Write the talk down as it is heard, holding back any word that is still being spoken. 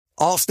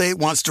Allstate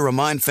wants to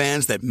remind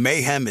fans that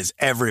mayhem is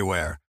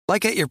everywhere,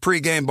 like at your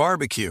pregame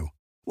barbecue.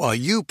 While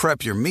you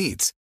prep your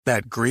meats,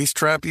 that grease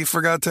trap you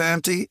forgot to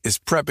empty is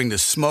prepping to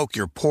smoke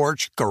your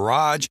porch,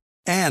 garage,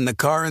 and the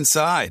car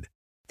inside.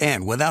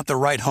 And without the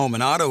right home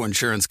and auto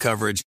insurance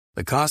coverage,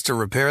 the cost to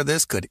repair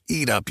this could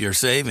eat up your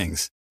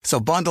savings. So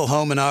bundle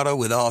home and auto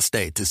with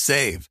Allstate to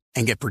save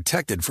and get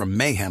protected from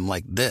mayhem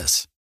like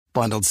this.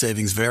 Bundled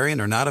savings vary and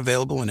are not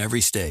available in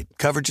every state.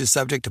 Coverage is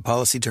subject to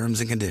policy terms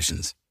and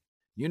conditions.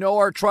 You know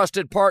our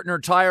trusted partner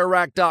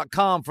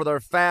TireRack.com for their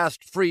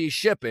fast, free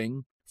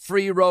shipping,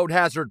 free road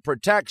hazard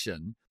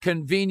protection,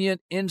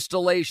 convenient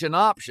installation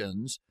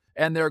options,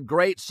 and their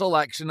great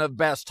selection of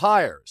best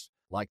tires,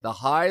 like the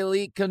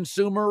highly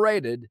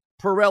consumer-rated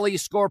Pirelli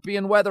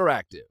Scorpion Weather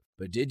Active.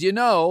 But did you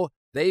know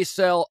they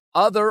sell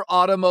other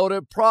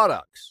automotive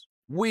products?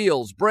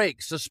 Wheels,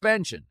 brakes,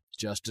 suspension,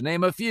 just to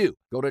name a few.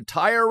 Go to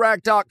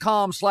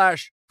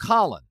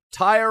TireRack.com/Colin.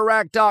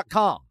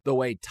 TireRack.com, the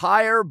way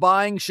tire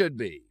buying should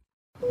be.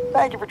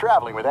 Thank you for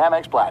traveling with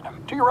Amex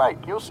Platinum. To your right,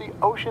 you'll see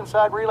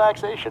oceanside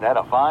relaxation at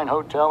a fine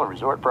hotel and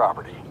resort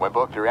property. When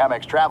booked through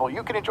Amex Travel,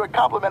 you can enjoy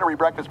complimentary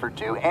breakfast for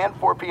 2 and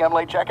 4 p.m.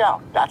 late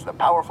checkout. That's the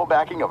powerful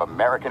backing of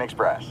American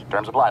Express.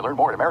 Terms apply. Learn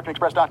more at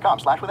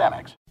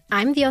americanexpress.com/withAmex.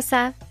 I'm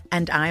Diosa.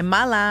 And I'm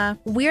Mala.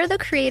 We're the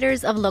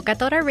creators of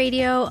Locatora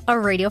Radio, a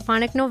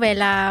radiophonic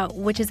novela,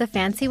 which is a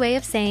fancy way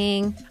of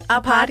saying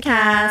a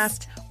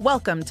podcast.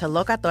 Welcome to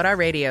Locatora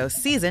Radio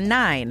Season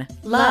 9.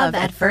 Love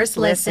at First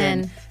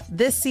Listen.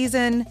 This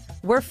season,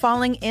 we're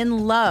falling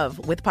in love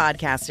with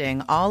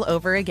podcasting all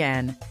over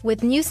again.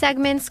 With new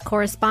segments,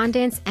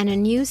 correspondence, and a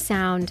new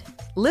sound.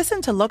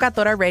 Listen to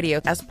Locatora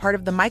Radio as part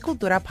of the Michael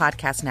Dura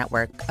Podcast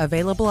Network,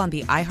 available on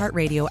the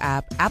iHeartRadio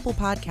app, Apple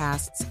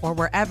Podcasts, or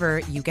wherever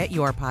you get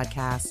your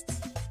podcasts.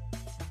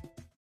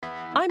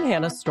 I'm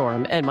Hannah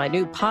Storm, and my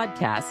new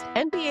podcast,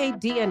 NBA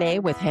DNA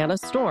with Hannah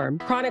Storm,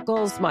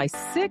 chronicles my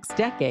 6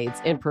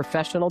 decades in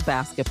professional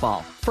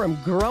basketball. From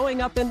growing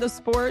up in the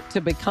sport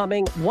to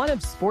becoming one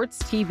of sports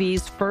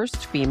TV's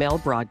first female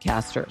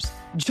broadcasters.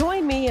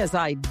 Join me as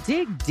I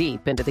dig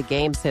deep into the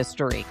game's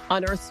history,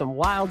 unearth some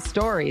wild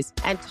stories,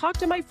 and talk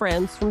to my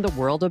friends from the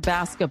world of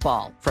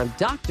basketball, from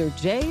Dr.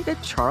 J to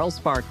Charles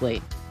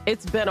Barkley.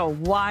 It's been a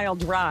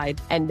wild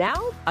ride, and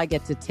now I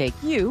get to take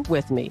you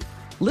with me.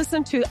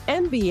 Listen to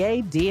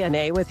NBA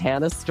DNA with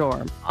Hannah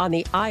Storm on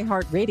the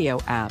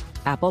iHeartRadio app,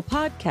 Apple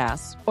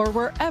Podcasts, or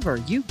wherever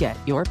you get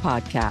your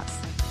podcasts.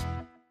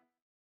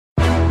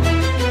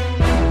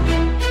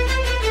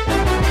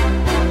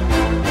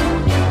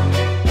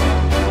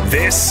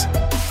 This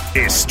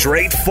is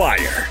Straight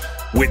Fire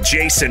with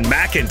Jason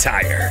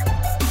McIntyre.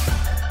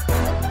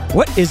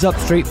 What is up,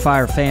 Straight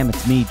Fire fam?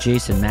 It's me,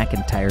 Jason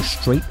McIntyre,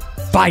 Straight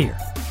Fire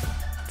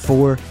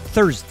for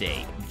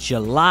Thursday,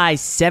 July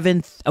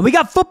 7th. And we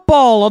got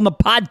football on the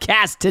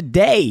podcast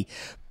today.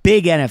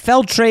 Big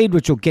NFL trade,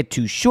 which we'll get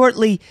to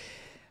shortly.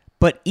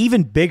 But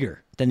even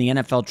bigger than the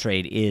NFL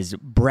trade is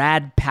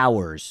Brad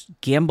Powers,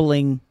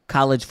 gambling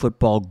college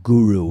football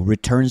guru,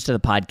 returns to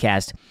the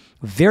podcast.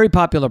 Very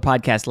popular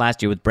podcast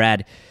last year with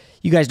Brad.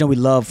 You guys know we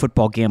love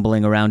football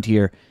gambling around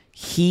here.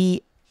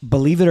 He,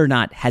 believe it or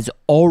not, has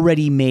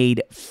already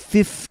made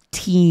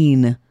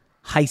 15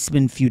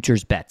 Heisman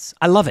futures bets.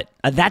 I love it.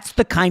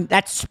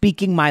 That's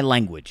speaking my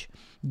language.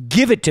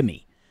 Give it to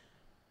me.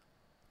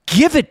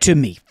 Give it to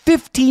me.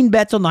 15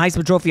 bets on the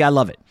Heisman Trophy. I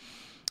love it.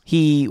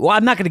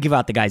 I'm not going to give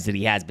out the guys that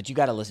he has, but you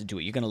got to listen to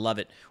it. You're going to love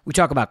it. We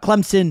talk about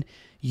Clemson,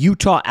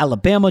 Utah,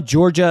 Alabama,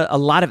 Georgia, a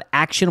lot of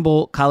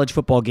actionable college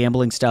football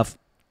gambling stuff.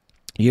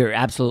 You're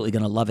absolutely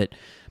going to love it.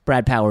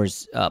 Brad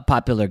Powers,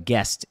 popular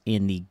guest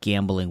in the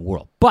gambling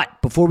world.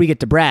 But before we get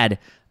to Brad,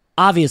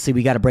 obviously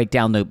we got to break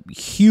down the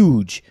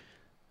huge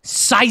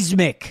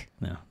seismic,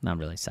 no, not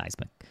really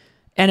seismic,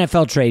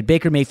 NFL trade.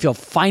 Baker Mayfield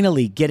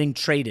finally getting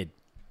traded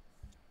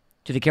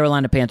to the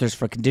Carolina Panthers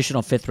for a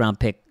conditional 5th-round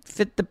pick.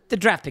 The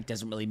draft pick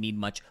doesn't really mean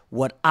much.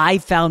 What I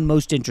found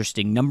most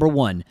interesting, number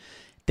one,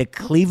 the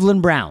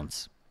Cleveland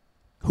Browns,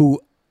 who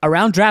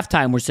around draft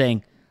time were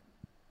saying,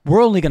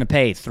 we're only going to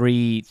pay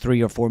 $3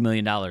 or $4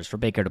 million for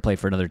Baker to play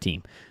for another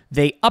team.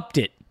 They upped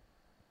it,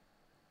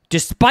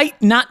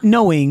 despite not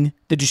knowing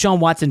the Deshaun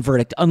Watson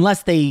verdict,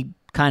 unless they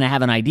kind of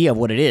have an idea of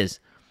what it is,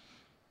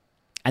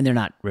 and they're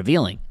not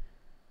revealing.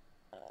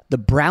 The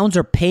Browns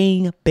are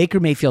paying Baker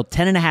Mayfield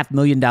 $10.5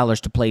 million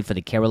to play for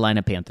the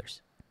Carolina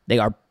Panthers. They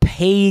are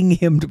paying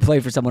him to play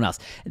for someone else.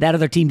 That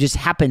other team just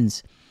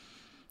happens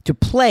to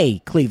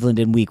play Cleveland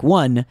in week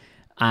 1.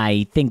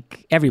 I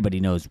think everybody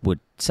knows what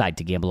side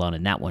to gamble on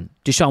in that one.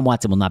 Deshaun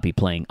Watson will not be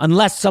playing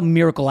unless some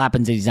miracle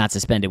happens and he's not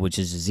suspended, which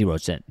is a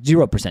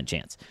 0%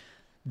 chance.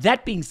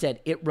 That being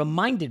said, it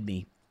reminded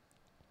me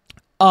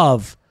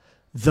of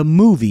the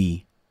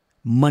movie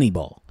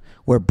Moneyball,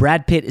 where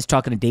Brad Pitt is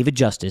talking to David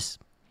Justice.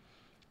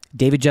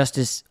 David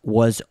Justice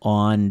was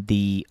on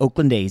the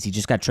Oakland A's. He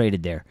just got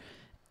traded there.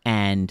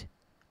 And,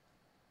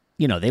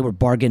 they were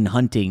bargain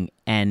hunting,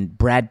 and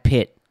Brad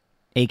Pitt,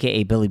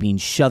 a.k.a. Billy Bean,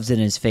 shoves it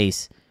in his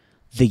face.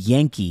 The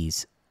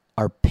Yankees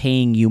are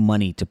paying you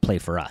money to play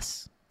for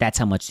us. That's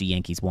how much the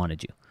Yankees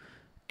wanted you.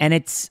 And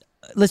it's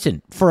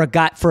listen, for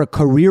a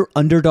career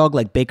underdog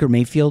like Baker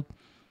Mayfield,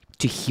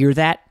 to hear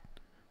that,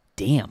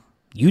 damn,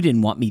 you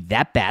didn't want me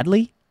that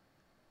badly,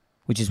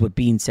 which is what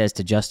Bean says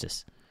to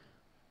Justice.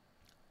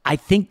 I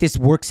think this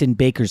works in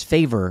Baker's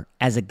favor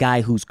as a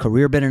guy whose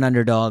career been an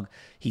underdog.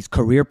 He's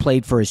career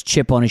played for his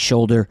chip on his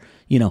shoulder.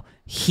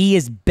 He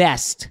is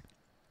best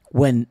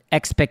when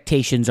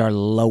expectations are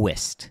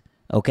lowest,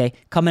 okay?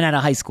 Coming out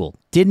of high school,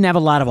 didn't have a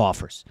lot of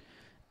offers,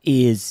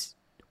 is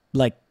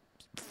like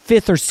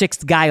 5th or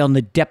 6th guy on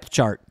the depth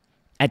chart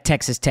at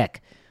Texas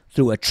Tech.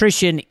 Through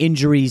attrition,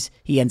 injuries,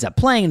 he ends up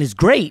playing and is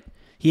great.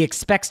 He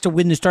expects to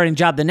win the starting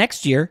job the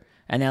next year,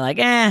 and they're like,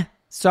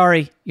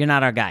 sorry, you're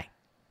not our guy.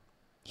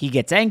 He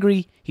gets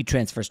angry. He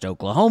transfers to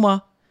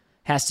Oklahoma,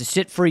 has to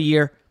sit for a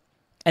year.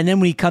 And then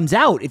when he comes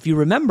out, if you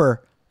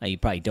remember, you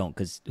probably don't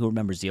because who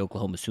remembers the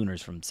Oklahoma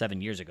Sooners from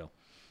 7 years ago?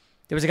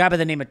 There was a guy by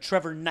the name of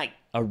Trevor Knight,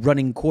 a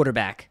running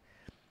quarterback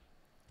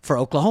for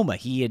Oklahoma.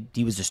 He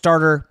was a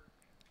starter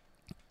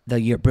the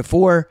year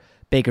before.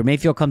 Baker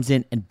Mayfield comes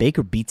in, and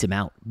Baker beats him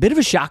out. Bit of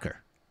a shocker.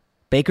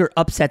 Baker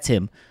upsets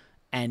him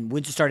and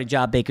wins the starting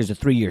job. Baker's a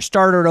 3-year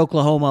starter at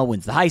Oklahoma,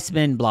 wins the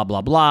Heisman, blah,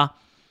 blah, blah.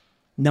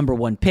 Number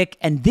 1 pick.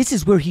 And this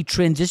is where he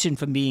transitioned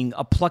from being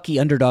a plucky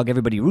underdog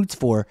everybody roots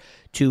for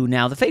to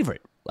now the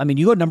favorite. I mean,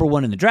 you go number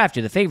 1 in the draft,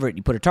 you're the favorite,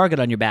 you put a target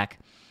on your back.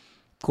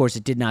 Of course,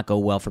 it did not go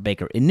well for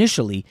Baker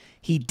initially.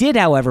 He did,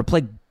 however,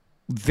 play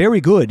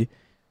very good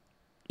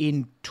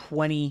in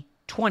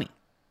 2020.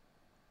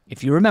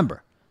 If you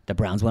remember, the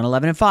Browns went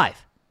 11-5.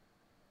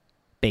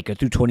 Baker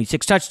threw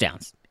 26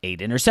 touchdowns, 8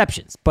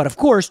 interceptions. But of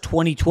course,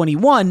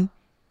 2021,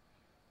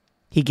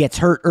 he gets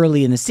hurt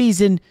early in the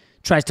season,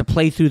 tries to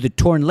play through the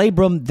torn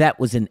labrum. That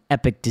was an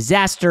epic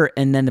disaster.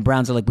 And then the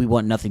Browns are like, we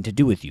want nothing to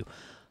do with you.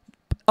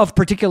 Of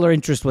particular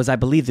interest was, I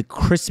believe, the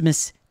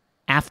Christmas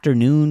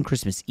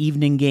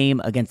evening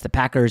game against the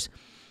Packers,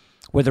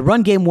 where the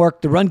run game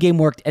worked,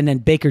 and then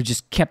Baker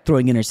just kept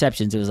throwing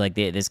interceptions. It was like,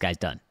 this guy's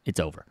done. It's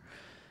over.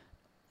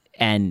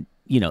 And,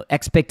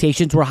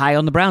 expectations were high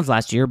on the Browns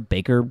last year.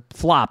 Baker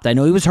flopped. I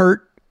know he was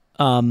hurt.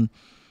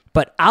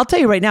 But I'll tell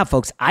you right now,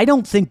 folks, I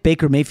don't think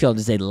Baker Mayfield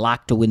is a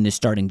lock to win this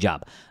starting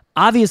job.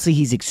 Obviously,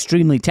 he's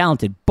extremely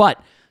talented,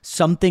 but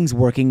something's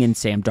working in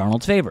Sam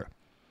Darnold's favor.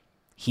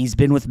 He's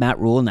been with Matt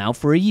Rule now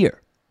for a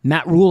year.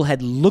 Matt Rule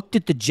had looked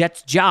at the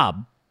Jets'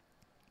 job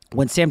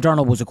when Sam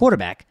Darnold was a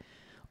quarterback.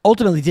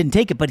 Ultimately didn't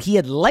take it, but he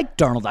had liked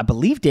Darnold, I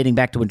believe, dating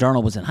back to when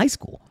Darnold was in high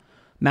school.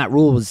 Matt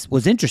Rule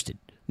was interested.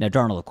 Now,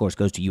 Darnold, of course,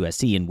 goes to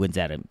USC and wins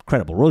that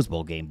incredible Rose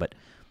Bowl game, but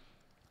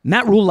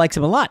Matt Rule likes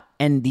him a lot.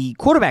 And the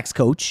quarterback's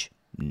coach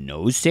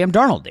knows Sam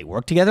Darnold. They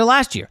worked together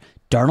last year.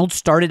 Darnold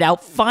started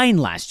out fine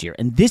last year,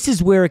 and this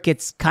is where it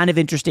gets kind of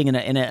interesting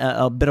in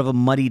a bit of a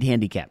muddied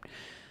handicap.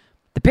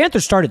 The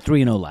Panthers started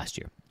 3-0 last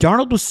year.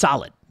 Darnold was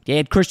solid. They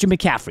had Christian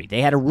McCaffrey.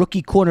 They had a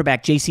rookie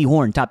cornerback, J.C.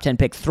 Horn, top 10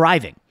 pick,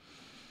 thriving.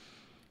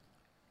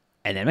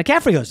 And then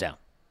McCaffrey goes down.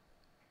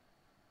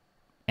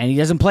 And he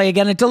doesn't play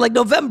again until like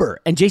November.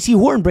 And J.C.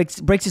 Horn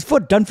breaks his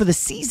foot, done for the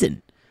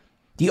season.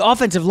 The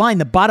offensive line,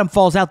 the bottom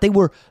falls out. They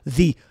were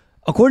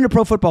according to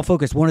Pro Football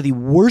Focus, one of the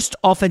worst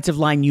offensive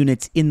line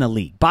units in the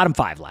league. Bottom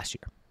 5 last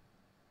year.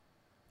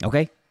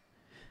 Okay?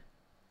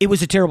 It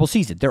was a terrible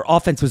season. Their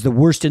offense was the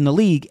worst in the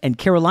league, and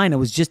Carolina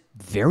was just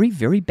very,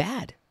 very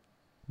bad.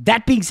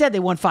 That being said, they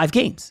won 5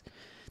 games.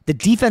 The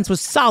defense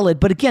was solid,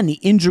 but again, the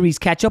injuries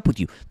catch up with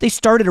you. They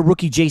started a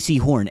rookie, J.C.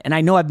 Horn, and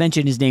I know I've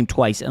mentioned his name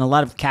twice, and a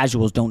lot of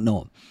casuals don't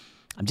know him.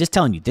 I'm just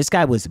telling you, this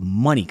guy was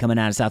money coming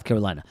out of South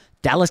Carolina.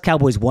 Dallas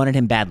Cowboys wanted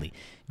him badly.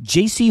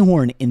 J.C.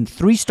 Horn, in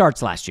 3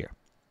 starts last year,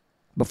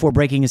 before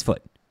breaking his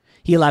foot,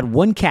 he allowed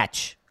 1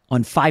 catch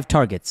on 5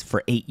 targets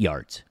for 8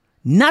 yards.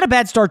 Not a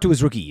bad start to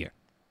his rookie year.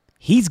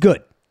 He's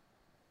good.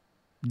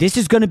 This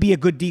is going to be a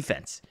good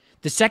defense.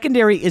 The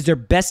secondary is their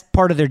best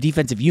part of their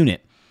defensive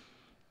unit.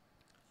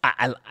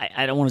 I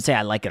don't want to say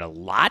I like it a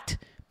lot,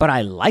 but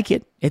I like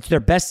it. It's their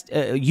best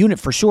unit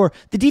for sure.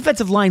 The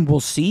defensive line, we'll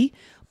see,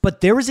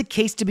 but there is a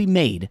case to be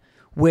made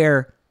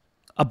where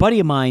a buddy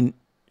of mine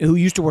who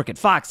used to work at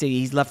Fox,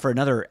 he's left for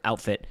another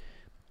outfit.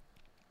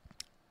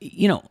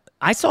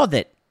 I saw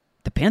that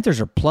the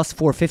Panthers are plus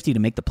 450 to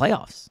make the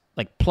playoffs,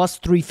 like plus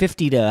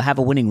 350 to have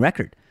a winning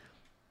record.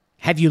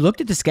 Have you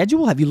looked at the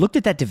schedule? Have you looked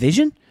at that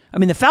division? I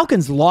mean, the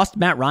Falcons lost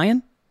Matt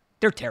Ryan.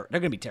 They're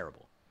going to be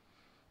terrible.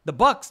 The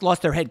Bucs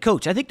lost their head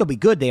coach. I think they'll be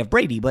good. They have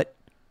Brady, but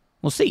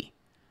we'll see.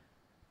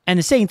 And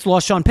the Saints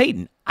lost Sean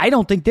Payton. I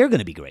don't think they're going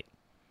to be great.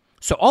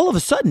 So all of a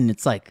sudden,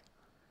 it's like,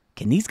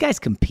 can these guys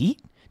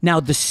compete? Now,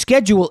 the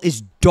schedule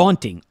is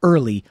daunting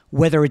early,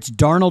 whether it's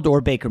Darnold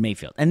or Baker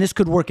Mayfield. And this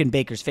could work in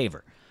Baker's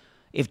favor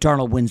if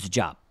Darnold wins the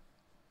job.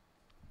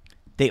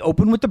 They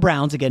open with the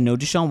Browns. Again, no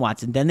Deshaun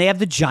Watson. Then they have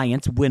the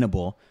Giants,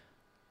 winnable.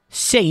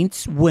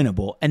 Saints,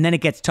 winnable. And then it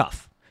gets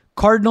tough.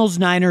 Cardinals,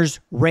 Niners,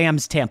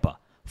 Rams, Tampa.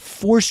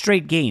 4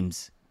 straight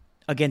games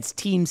against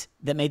teams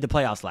that made the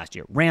playoffs last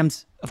year.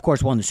 Rams, of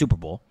course, won the Super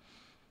Bowl.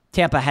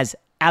 Tampa has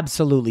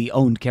absolutely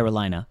owned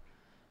Carolina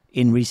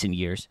in recent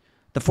years.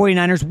 The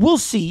 49ers, we'll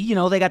see.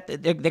 They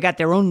got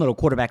their own little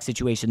quarterback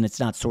situation that's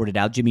not sorted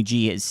out. Jimmy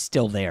G is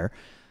still there.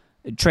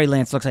 Trey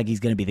Lance looks like he's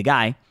going to be the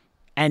guy.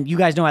 And you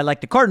guys know I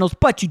like the Cardinals,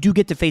 but you do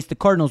get to face the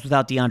Cardinals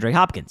without DeAndre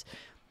Hopkins.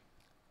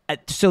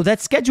 So that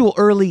schedule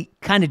early,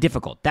 kind of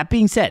difficult. That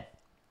being said,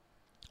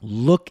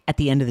 look at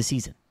the end of the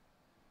season.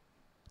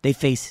 They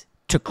face,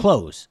 to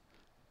close,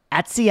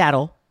 at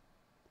Seattle.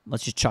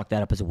 Let's just chalk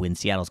that up as a win.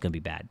 Seattle's going to be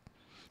bad.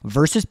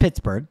 Versus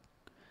Pittsburgh.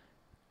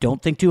 Don't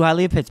think too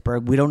highly of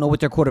Pittsburgh. We don't know what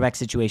their quarterback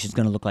situation is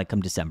going to look like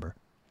come December.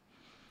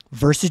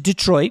 Versus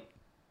Detroit.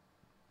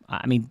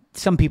 I mean,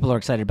 some people are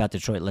excited about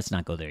Detroit. Let's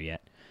not go there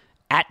yet.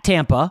 At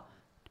Tampa.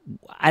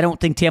 I don't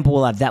think Tampa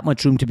will have that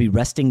much room to be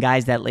resting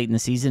guys that late in the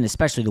season,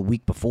 especially the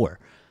week before.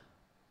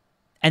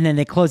 And then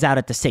they close out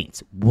at the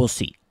Saints. We'll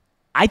see.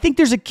 I think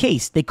there's a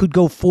case they could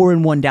go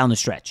 4-1 down the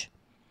stretch.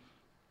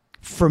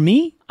 For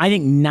me, I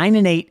think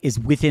 9-8 is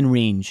within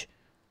range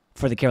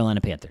for the Carolina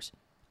Panthers.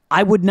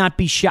 I would not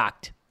be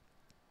shocked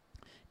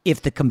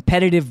if the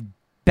competitive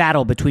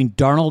battle between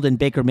Darnold and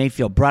Baker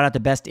Mayfield brought out the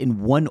best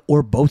in one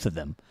or both of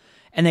them,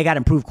 and they got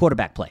improved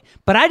quarterback play.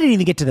 But I didn't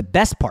even get to the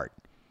best part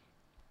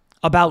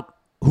about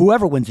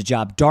whoever wins the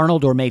job,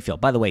 Darnold or Mayfield.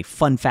 By the way,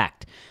 fun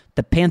fact,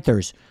 the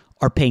Panthers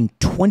are paying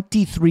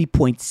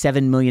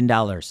 $23.7 million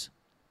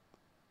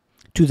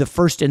to the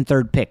first and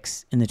third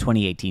picks in the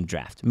 2018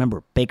 draft.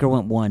 Remember, Baker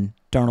went 1,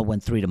 Darnold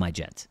went 3 to my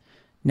Jets.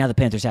 Now the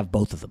Panthers have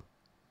both of them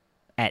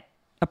at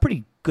a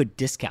pretty good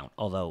discount,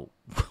 although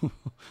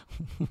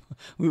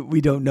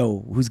we don't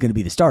know who's going to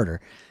be the starter.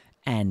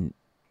 And,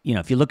 you know,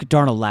 if you look at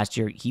Darnold last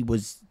year, he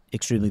was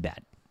extremely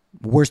bad.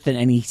 Worse than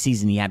any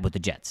season he had with the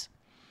Jets.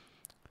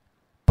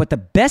 But the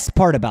best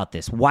part about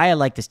this, why I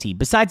like this team,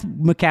 besides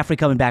McCaffrey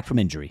coming back from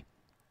injury,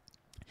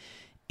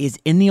 is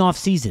in the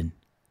offseason,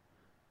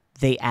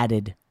 they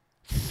added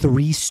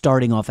 3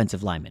 starting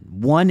offensive linemen.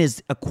 One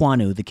is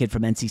Aquanu, the kid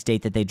from NC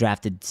State that they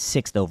drafted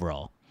 6th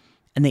overall.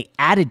 And they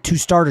added 2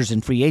 starters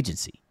in free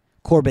agency,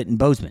 Corbett and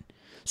Bozeman.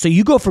 So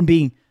you go from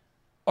being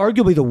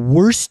arguably the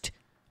worst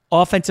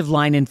offensive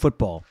line in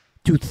football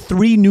to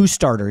 3 new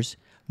starters,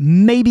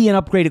 maybe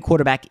an upgraded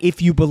quarterback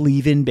if you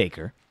believe in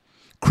Baker.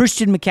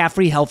 Christian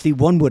McCaffrey healthy,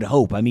 one would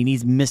hope. I mean,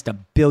 he's missed a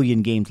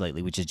billion games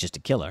lately, which is just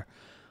a killer.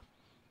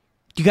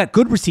 You got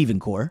good receiving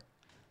core.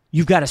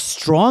 You've got a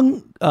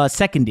strong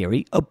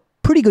secondary, a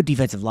pretty good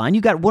defensive line. You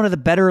got one of the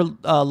better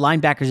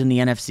linebackers in the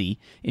NFC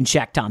in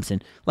Shaq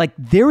Thompson. Like,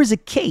 there is a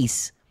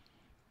case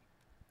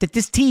that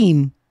this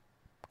team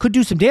could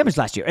do some damage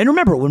last year. And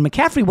remember, when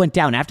McCaffrey went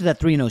down after that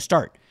 3-0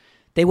 start,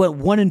 they went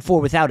 1-4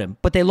 without him,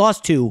 but they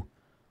lost to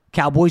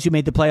Cowboys, who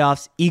made the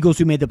playoffs, Eagles,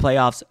 who made the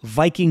playoffs,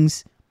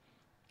 Vikings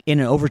in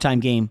an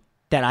overtime game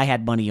that I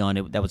had money on.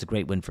 That was a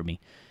great win for me.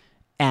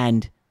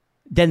 And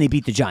then they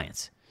beat the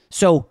Giants.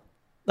 So,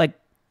 like,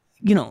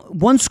 you know,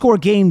 1-score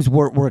games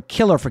were a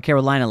killer for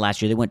Carolina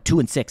last year. They went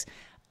 2-6.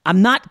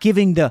 I'm not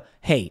giving the,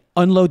 hey,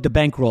 unload the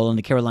bankroll on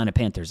the Carolina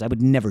Panthers. I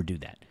would never do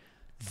that.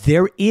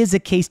 There is a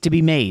case to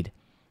be made.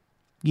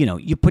 You know,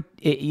 you got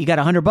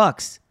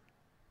 $100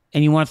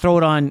 and you want to throw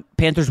it on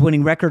Panthers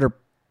winning record or,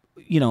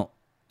 you know,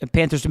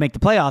 Panthers to make the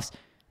playoffs.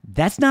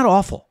 That's not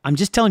awful. I'm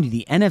just telling you,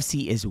 the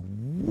NFC is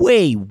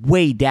way,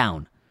 way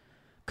down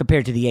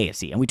compared to the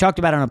AFC. And we talked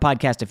about it on a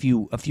podcast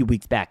a few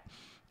weeks back.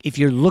 If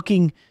you're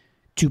looking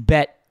to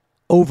bet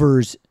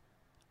overs,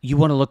 you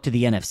want to look to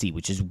the NFC,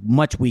 which is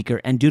much weaker.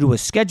 And due to a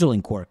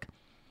scheduling quirk,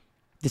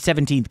 the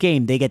 17th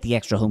game, they get the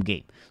extra home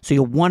game. So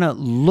you'll want to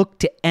look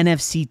to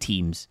NFC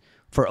teams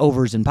for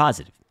overs and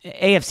positive.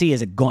 AFC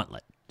is a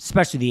gauntlet,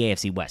 especially the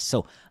AFC West.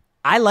 So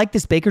I like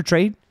this Baker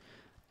trade.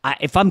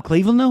 If I'm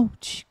Cleveland, though,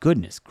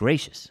 goodness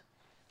gracious.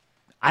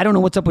 I don't know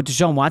what's up with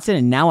Deshaun Watson,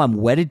 and now I'm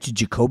wedded to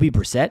Jacoby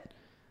Brissett.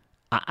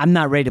 I'm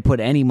not ready to put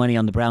any money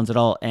on the Browns at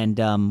all, and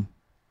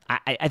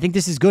I think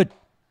this is good.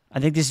 I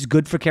think this is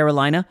good for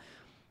Carolina.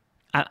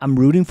 I'm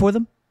rooting for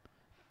them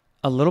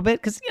a little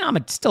bit because, you know,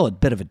 I'm still a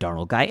bit of a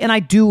Darnold guy, and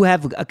I do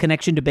have a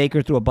connection to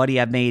Baker through a buddy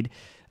I've made.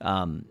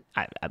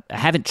 I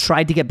haven't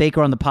tried to get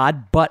Baker on the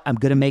pod, but I'm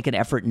going to make an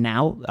effort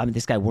now. I mean,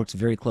 this guy works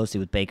very closely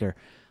with Baker.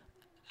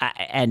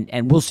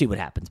 And we'll see what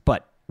happens.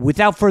 But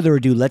without further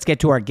ado, let's get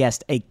to our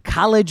guest, a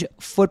college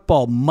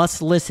football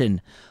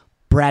must-listen,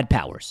 Brad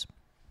Powers.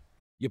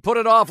 You put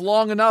it off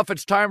long enough,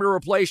 it's time to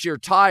replace your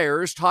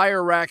tires.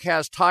 Tire Rack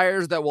has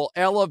tires that will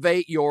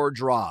elevate your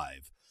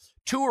drive.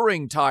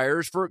 Touring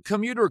tires for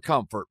commuter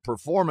comfort,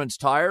 performance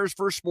tires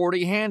for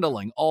sporty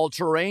handling,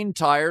 all-terrain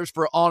tires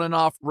for on- and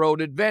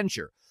off-road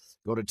adventure.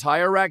 Go to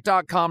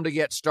TireRack.com to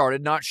get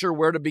started. Not sure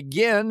where to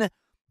begin?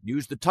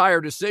 Use the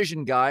Tire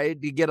Decision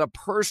Guide to get a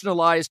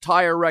personalized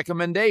tire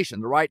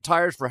recommendation, the right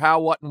tires for how,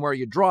 what, and where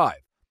you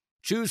drive.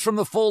 Choose from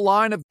the full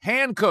line of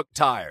hand-cooked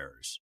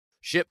tires.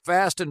 Ship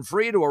fast and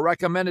free to a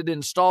recommended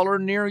installer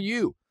near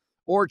you.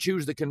 Or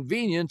choose the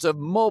convenience of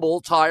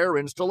mobile tire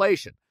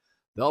installation.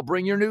 They'll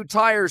bring your new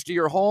tires to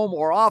your home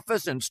or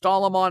office,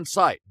 install them on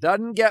site.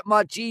 Doesn't get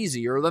much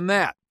easier than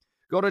that.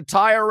 Go to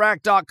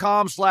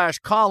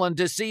TireRack.com/Colin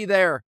to see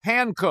their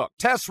hand-cooked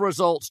test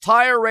results,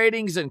 tire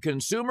ratings, and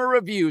consumer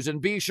reviews,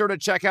 and be sure to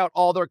check out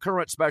all their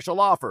current special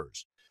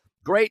offers.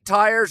 Great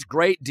tires,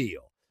 great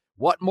deal.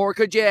 What more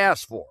could you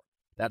ask for?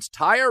 That's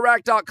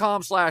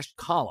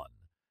TireRack.com/Colin.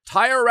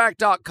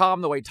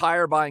 TireRack.com, the way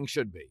tire buying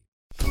should be.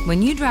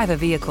 When you drive a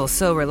vehicle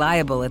so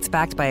reliable it's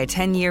backed by a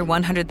 10-year,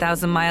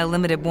 100,000-mile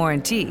limited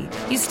warranty,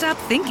 you stop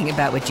thinking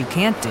about what you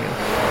can't do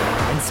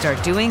and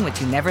start doing what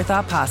you never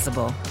thought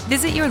possible.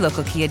 Visit your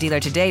local Kia dealer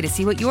today to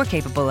see what you're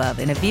capable of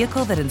in a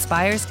vehicle that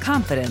inspires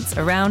confidence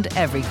around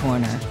every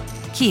corner.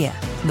 Kia,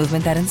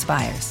 movement that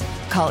inspires.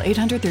 Call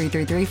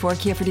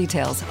 800-333-4KIA for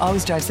details.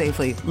 Always drive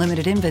safely.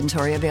 Limited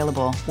inventory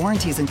available.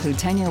 Warranties include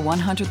 10-year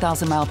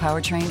 100,000-mile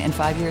powertrain and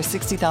 5-year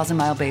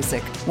 60,000-mile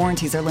basic.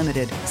 Warranties are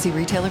limited. See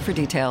retailer for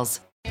details.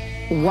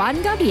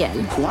 Juan Gabriel,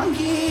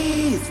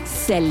 Juanquis,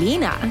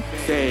 Selena,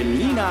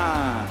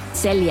 Selena,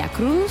 Celia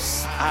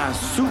Cruz,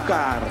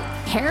 Azúcar,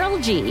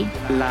 Harold G,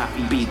 La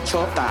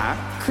Bichota,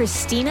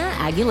 Christina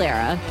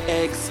Aguilera,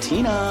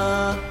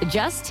 Ex-Tina,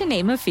 just to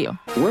name a few.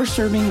 We're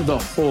serving the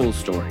whole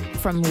story.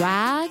 From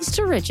rags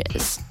to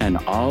riches. And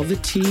all the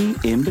tea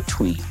in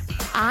between.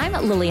 I'm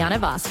Liliana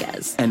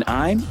Vasquez. And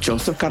I'm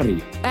Joseph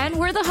Carrillo. And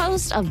we're the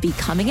host of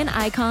Becoming an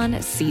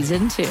Icon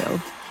Season 2.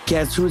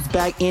 Guess who's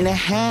back in the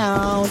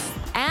house?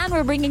 And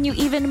we're bringing you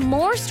even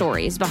more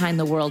stories behind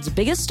the world's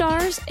biggest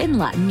stars in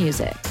Latin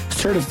music.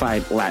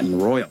 Certified Latin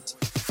royalty.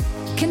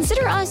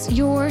 Consider us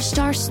your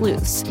star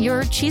sleuths,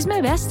 your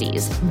chisme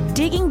besties,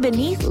 digging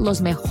beneath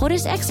los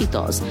mejores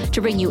éxitos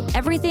to bring you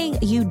everything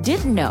you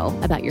didn't know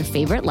about your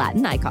favorite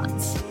Latin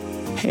icons.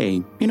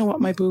 Hey, you know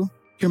what, my boo?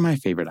 You're my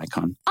favorite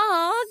icon.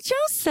 Aw,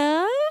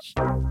 Joseph.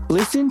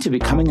 Listen to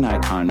Becoming an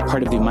Icon,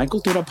 part of the Michael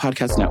Dura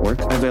Podcast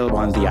Network, available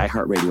on the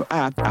iHeartRadio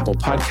app, Apple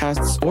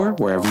Podcasts, or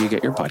wherever you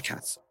get your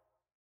podcasts.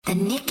 The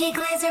Nikki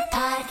Glaser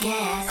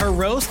Podcast. Her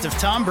roast of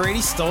Tom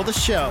Brady stole the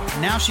show.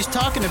 Now she's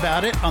talking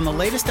about it on the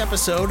latest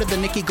episode of the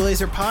Nikki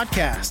Glaser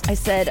Podcast. I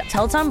said,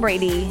 tell Tom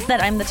Brady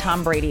that I'm the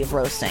Tom Brady of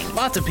roasting.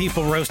 Lots of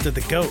people roasted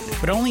the GOAT,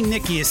 but only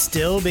Nikki is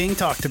still being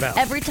talked about.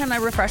 Every time I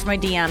refresh my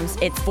DMs,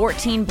 it's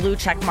 14 blue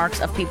check marks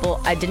of people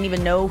I didn't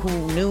even know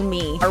who knew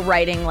me are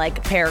writing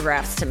like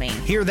paragraphs to me.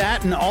 Hear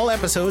that in all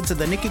episodes of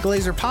the Nikki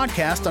Glaser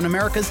Podcast on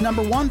America's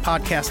 #1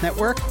 podcast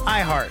network,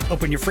 iHeart.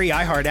 Open your free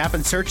iHeart app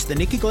and search the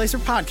Nikki Glaser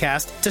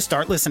Podcast to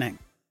start listening.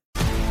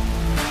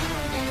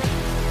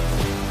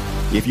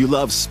 If you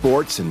love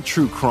sports and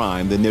true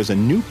crime, then there's a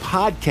new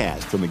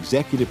podcast from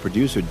executive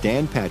producer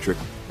Dan Patrick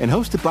and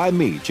hosted by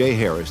me, Jay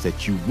Harris,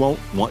 that you won't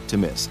want to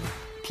miss.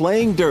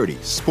 Playing Dirty: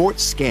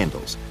 Sports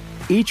Scandals.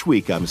 Each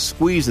week, I'm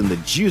squeezing the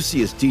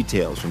juiciest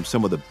details from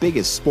some of the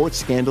biggest sports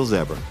scandals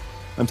ever.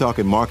 I'm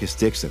talking Marcus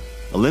Dixon,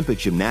 Olympic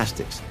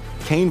gymnastics,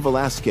 Cain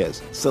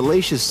Velasquez,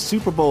 salacious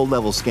Super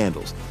Bowl-level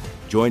scandals.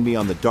 Join me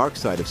on the dark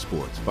side of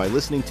sports by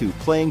listening to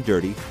Playing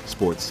Dirty: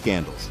 Sports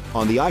Scandals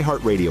on the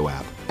iHeartRadio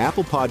app,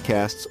 Apple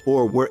Podcasts,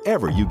 or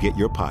wherever you get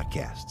your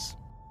podcasts.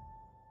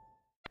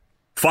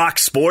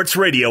 Fox Sports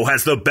Radio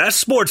has the best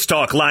sports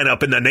talk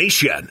lineup in the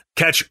nation.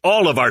 Catch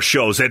all of our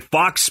shows at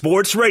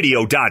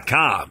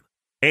foxsportsradio.com.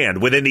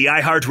 And within the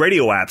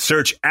iHeartRadio app,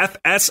 search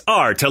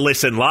FSR to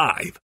listen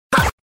live.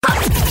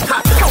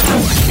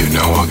 You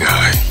know a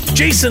guy.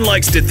 Jason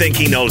likes to think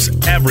he knows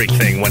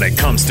everything when it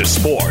comes to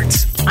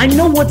sports. I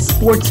know what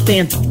sports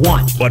fans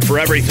want. But for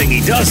everything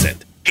he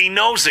doesn't, he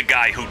knows a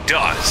guy who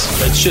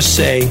does. Let's just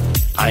say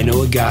I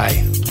know a guy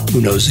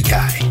who knows a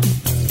guy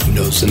who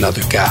knows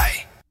another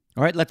guy.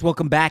 All right, let's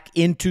welcome back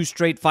into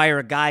Straight Fire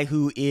a guy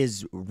who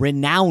is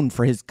renowned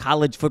for his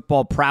college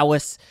football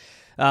prowess.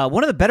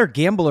 One of the better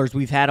gamblers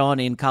we've had on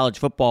in college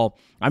football.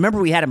 I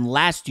remember we had him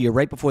last year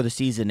right before the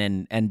season,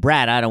 and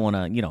Brad, I don't want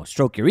to,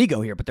 stroke your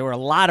ego here, but there were a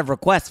lot of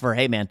requests for,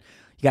 hey, man,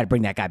 you got to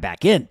bring that guy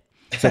back in.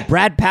 So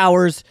Brad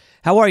Powers,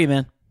 how are you,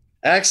 man?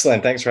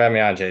 Excellent. Thanks for having me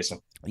on, Jason.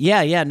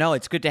 Yeah, no,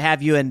 it's good to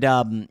have you. And,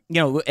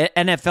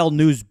 NFL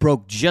news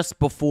broke just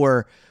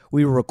before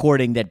we were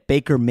recording that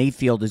Baker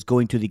Mayfield is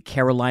going to the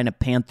Carolina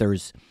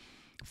Panthers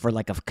for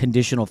like a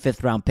conditional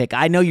 5th-round pick.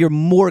 I know you're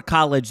more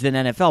college than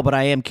NFL, but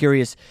I am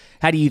curious,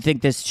 how do you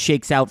think this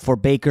shakes out for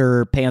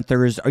Baker,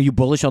 Panthers? Are you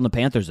bullish on the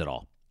Panthers at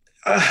all?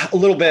 A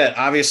little bit.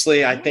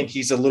 Obviously, I think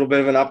he's a little bit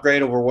of an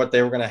upgrade over what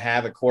they were going to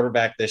have at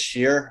quarterback this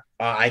year.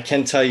 I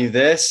can tell you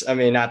this. I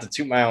mean, not to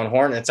toot my own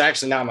horn. It's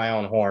actually not my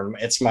own horn.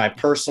 It's my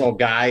personal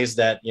guys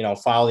that,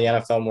 follow the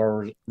NFL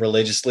more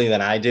religiously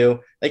than I do.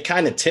 They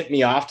kind of tipped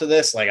me off to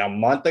this like a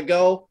month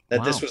ago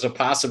that this was a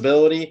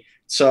possibility.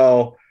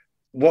 So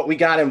what we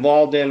got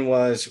involved in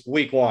was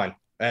week 1.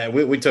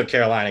 We took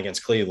Carolina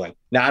against Cleveland,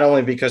 not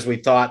only because we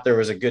thought there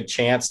was a good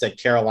chance that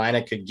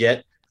Carolina could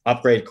get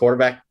upgrade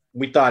quarterback.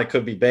 We thought it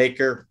could be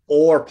Baker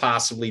or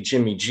possibly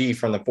Jimmy G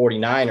from the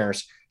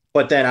 49ers.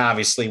 But then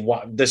obviously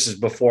this is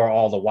before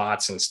all the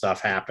Watson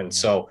stuff happened.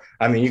 So,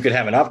 I mean, you could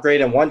have an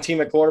upgrade on one team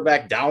at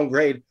quarterback,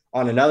 downgrade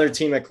on another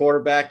team at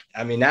quarterback.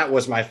 I mean, that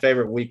was my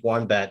favorite week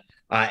 1 bet.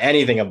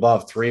 Anything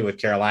above 3 with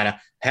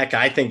Carolina. Heck,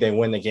 I think they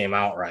win the game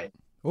outright.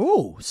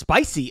 Ooh,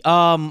 spicy.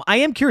 I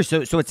am curious.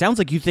 So it sounds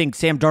like you think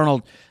Sam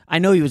Darnold, I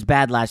know he was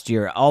bad last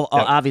year.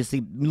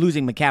 Obviously,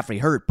 losing McCaffrey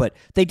hurt, but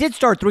they did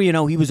start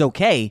 3-0. He was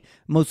okay,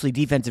 mostly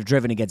defensive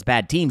driven against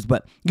bad teams.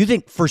 But you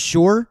think for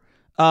sure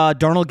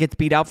Darnold gets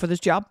beat out for this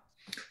job?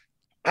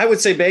 I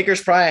would say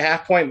Baker's probably a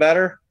half point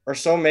better. or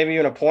so, maybe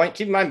even a point.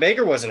 Keep in mind,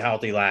 Baker wasn't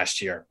healthy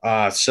last year.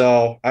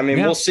 So, I mean,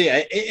 we'll see.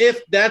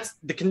 If that's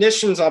the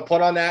conditions I'll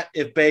put on that,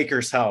 if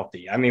Baker's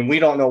healthy. I mean, we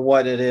don't know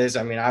what it is.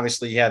 I mean,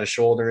 obviously he had a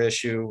shoulder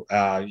issue,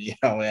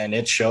 and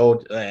it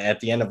showed at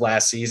the end of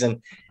last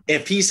season.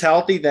 If he's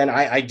healthy, then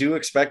I do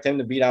expect him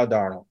to beat out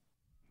Darnold.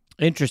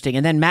 Interesting.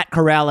 And then Matt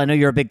Corral, I know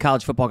you're a big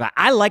college football guy.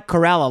 I like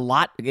Corral a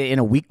lot in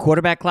a weak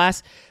quarterback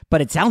class,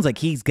 but it sounds like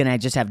he's going to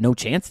just have no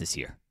chance this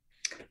year.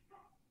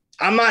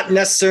 I'm not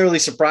necessarily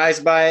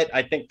surprised by it.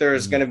 I think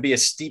there's going to be a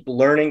steep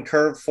learning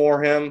curve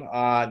for him.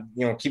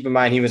 Keep in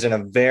mind, he was in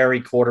a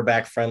very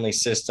quarterback-friendly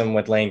system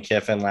with Lane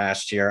Kiffin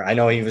last year. I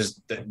know he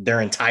was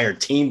their entire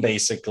team,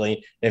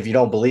 basically. If you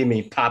don't believe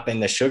me, pop in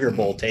the Sugar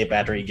Bowl tape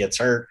after he gets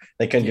hurt.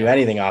 They couldn't do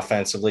anything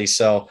offensively.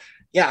 So,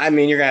 yeah, I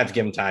mean, you're going to have to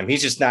give him time.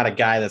 He's just not a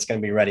guy that's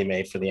going to be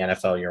ready-made for the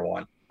NFL year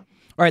one.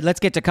 All right, let's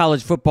get to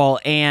college football.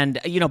 And,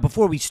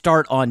 before we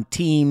start on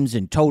teams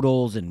and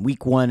totals and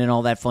week one and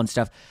all that fun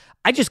stuff,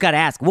 I just got to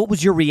ask, what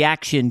was your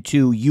reaction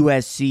to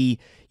USC,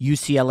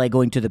 UCLA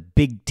going to the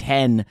Big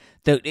Ten?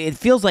 It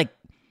feels like,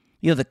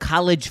 the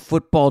college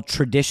football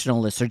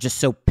traditionalists are just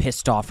so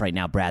pissed off right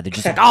now, Brad. They're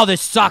just like, oh,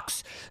 this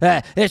sucks.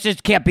 This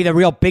just can't be the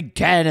real Big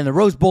Ten, and the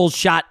Rose Bowl's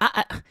shot.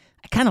 I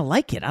kind of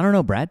like it. I don't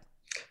know, Brad.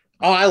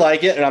 Oh, I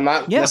like it, and I'm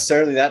not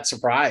necessarily that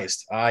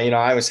surprised.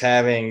 I was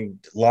having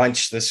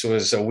lunch. This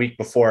was a week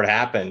before it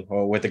happened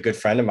with a good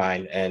friend of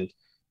mine, and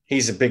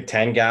he's a Big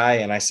Ten guy.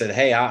 And I said,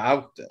 hey,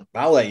 I'll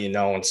let you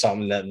know on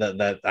something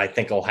that I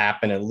think will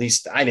happen. At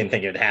least I didn't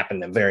think it would happen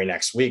the very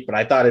next week, but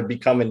I thought it'd be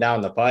coming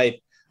down the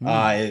pipe.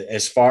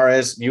 As far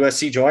as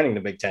USC joining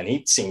the Big Ten,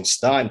 he seems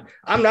stunned.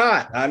 I'm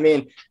not. I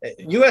mean,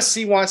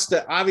 USC wants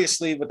to,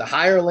 obviously, with the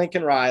hire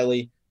Lincoln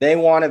Riley, they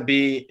want to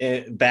be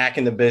back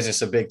in the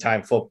business of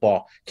big-time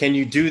football. Can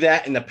you do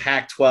that in the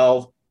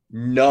Pac-12?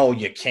 No,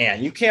 you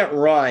can't. You can't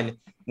run.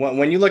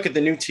 When you look at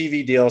the new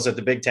TV deals that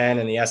the Big Ten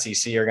and the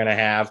SEC are going to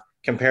have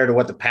compared to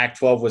what the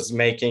Pac-12 was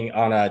making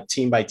on a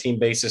team-by-team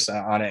basis,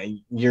 on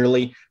a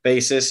yearly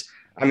basis,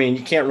 I mean,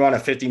 you can't run a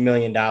 $50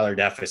 million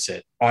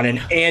deficit on an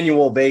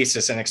annual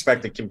basis and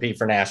expect to compete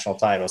for national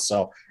titles.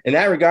 So in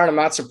that regard, I'm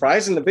not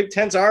surprised. And the Big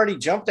Ten's already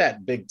jumped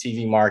at big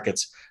TV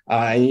markets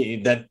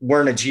that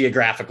weren't a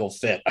geographical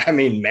fit. I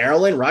mean,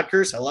 Maryland,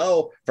 Rutgers,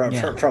 from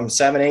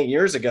 7-8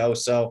 years ago.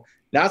 So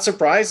not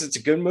surprised. It's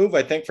a good move,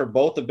 I think, for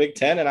both the Big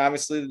Ten and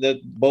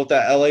obviously both the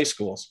LA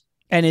schools.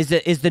 And is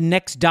the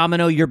next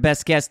domino your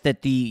best guess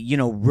that the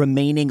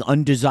remaining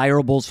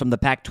undesirables from the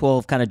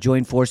Pac-12 kind of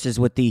join forces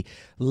with the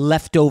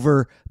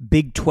leftover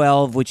Big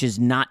 12, which is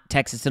not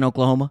Texas and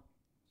Oklahoma?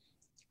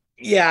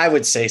 Yeah, I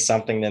would say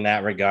something in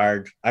that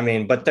regard. I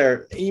mean, but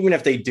even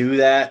if they do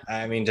that,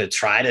 I mean, to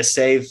try to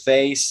save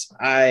face,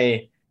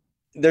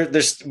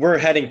 we're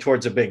heading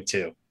towards a Big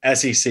Two,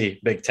 SEC,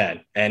 Big Ten,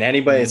 and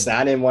anybody that's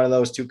not in one of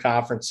those two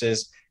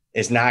conferences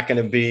is not going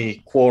to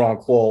be quote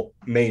unquote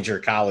major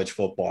college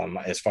football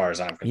as far as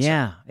I'm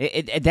concerned.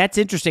 Yeah, that's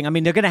interesting. I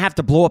mean, they're going to have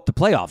to blow up the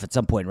playoff at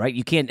some point, right?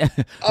 You can't.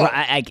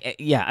 I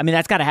mean,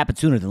 that's got to happen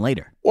sooner than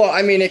later. Well,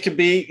 I mean, it could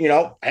be,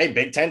 hey,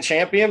 Big Ten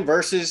champion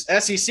versus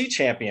SEC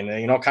champion,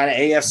 kind of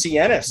AFC,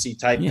 NFC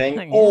type thing.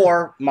 Yeah.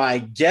 Or my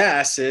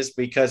guess is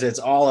because it's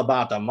all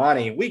about the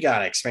money, we got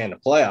to expand the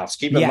playoffs.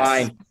 Keep in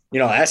mind,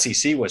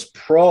 SEC was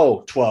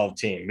pro 12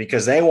 team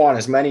because they want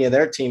as many of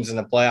their teams in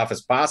the playoff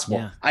as possible.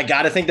 Yeah. I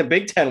got to think the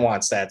Big Ten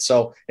wants that.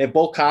 So if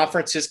both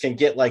conferences can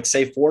get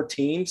 4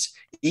 teams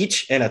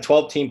each in a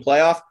 12-team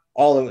playoff,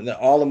 all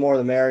the more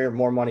the merrier,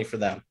 more money for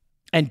them.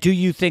 And do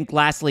you think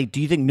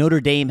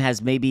Notre Dame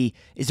has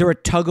is there a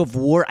tug of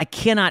war? I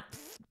cannot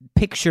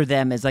picture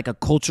them as a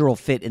cultural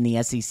fit in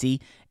the SEC.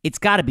 It's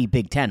got to be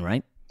Big Ten,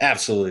 right?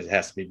 Absolutely. It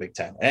has to be Big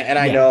Ten. And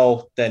I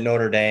know that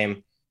Notre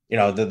Dame,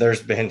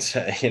 there's been,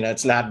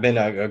 it's not been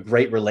a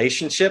great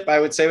relationship, I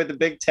would say, with the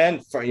Big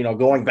Ten for,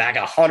 going back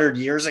 100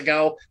 years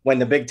ago when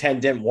the Big Ten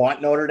didn't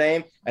want Notre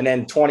Dame. And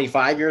then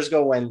 25 years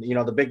ago when,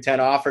 the Big Ten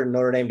offered and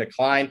Notre Dame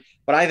declined.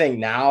 But I think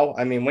now,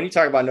 I mean, when you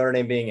talk about Notre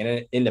Dame being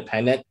an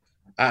independent,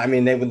 I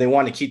mean, they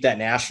want to keep that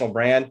national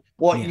brand.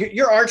 Well,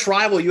 your arch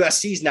rival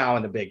USC is now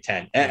in the Big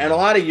Ten. And a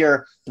lot of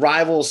your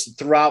rivals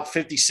throughout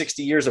 50,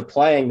 60 years of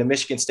playing, the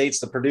Michigan States,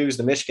 the Purdues,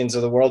 the Michigans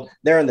of the world,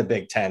 they're in the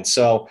Big Ten.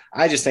 So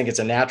I just think it's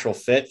a natural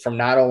fit from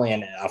not only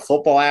a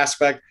football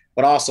aspect,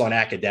 but also an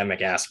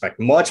academic aspect.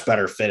 Much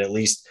better fit, at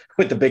least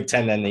with the Big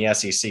Ten than the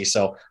SEC.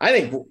 So I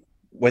think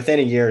within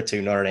a year or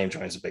two, Notre Dame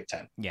joins the Big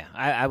Ten. Yeah,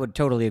 I would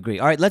totally agree.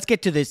 All right, let's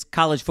get to this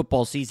college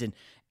football season.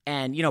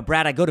 And,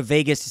 Brad, I go to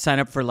Vegas to sign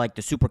up for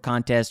the Super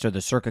Contest or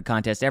the Circa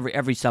Contest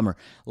every summer.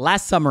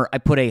 Last summer, I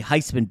put a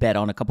Heisman bet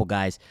on a couple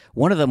guys.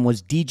 One of them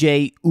was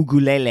DJ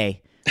Ugulele,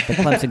 the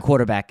Clemson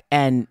quarterback.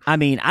 And, I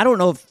mean, I don't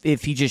know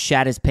if he just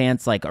shat his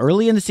pants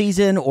early in the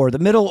season or the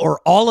middle or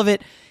all of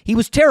it. He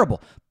was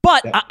terrible.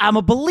 But I'm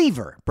a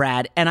believer,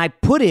 Brad, and I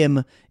put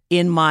him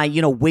in my,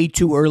 way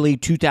too early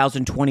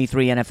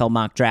 2023 NFL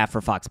mock draft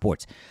for Fox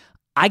Sports.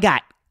 I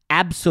got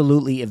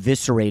absolutely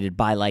eviscerated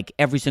by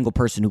every single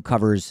person who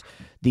covers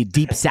the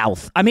Deep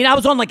South. I mean, I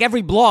was on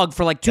every blog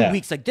for 2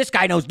 weeks. This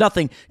guy knows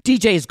nothing.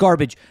 DJ is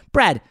garbage.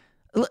 Brad,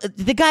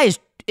 the guy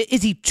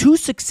is he too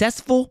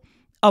successful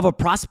of a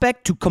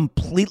prospect to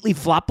completely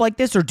flop like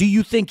this, or do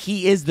you think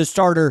he is the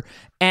starter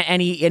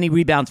and he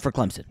rebounds for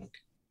Clemson?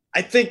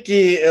 I think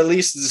he at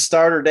least is a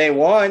starter day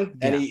one,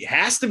 and he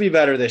has to be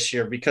better this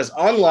year because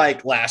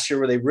unlike last year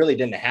where they really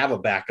didn't have a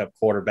backup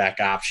quarterback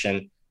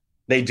option,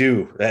 they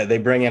do. They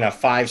bring in a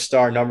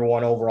 5-star number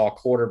 1 overall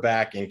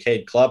quarterback in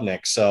Cade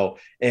Klubnik. So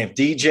if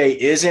DJ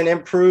isn't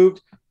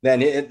improved,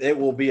 then it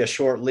will be a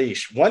short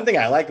leash. One thing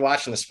I liked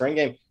watching the spring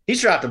game,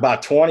 he's dropped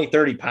about 20,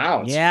 30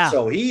 pounds. Yeah.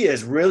 So he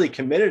has really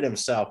committed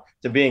himself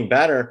to being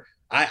better.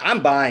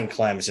 I'm buying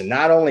Clemson,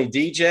 not only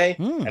DJ,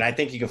 and I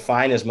think you can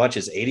find as much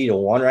as 80 to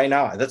 1 right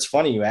now. That's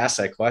funny you asked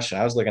that question.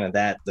 I was looking at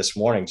that this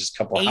morning, just a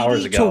couple of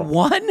hours ago. 80 to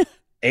 1?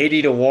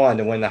 80 to 1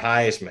 to win the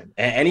Heisman.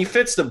 And he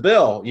fits the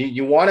bill.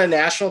 You want a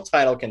national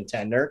title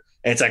contender.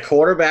 It's a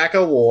quarterback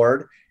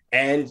award,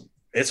 and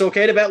it's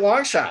okay to bet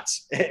long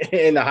shots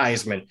in the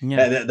Heisman.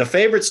 Yeah. The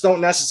favorites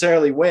don't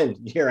necessarily win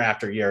year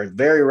after year,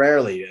 very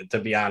rarely, to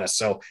be honest.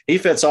 So he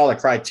fits all the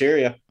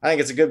criteria. I think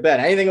it's a good bet.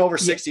 Anything over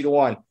 60 to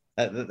 1.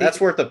 That's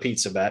worth a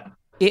pizza bet.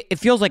 It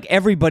feels like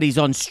everybody's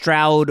on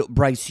Stroud,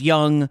 Bryce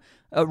Young,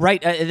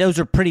 right? Those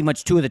are pretty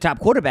much 2 of the top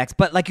quarterbacks.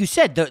 But like you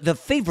said, the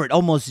favorite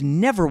almost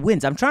never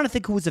wins. I'm trying to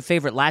think who was the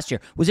favorite last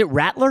year. Was it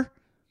Rattler?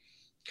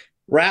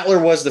 Rattler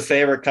was the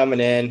favorite coming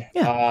in.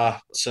 Yeah.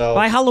 So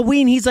by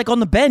Halloween, he's like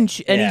on the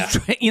bench, and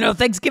he's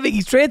Thanksgiving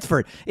he's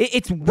transferred.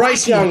 It's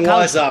Bryce Young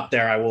was up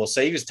there. I will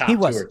say he was top 2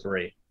 or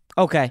 3.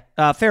 Okay,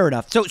 fair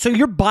enough. So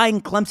you're buying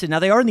Clemson. Now,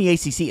 they are in the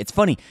ACC. It's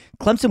funny.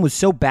 Clemson was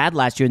so bad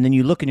last year, and then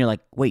you look and you're like,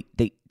 wait,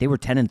 they were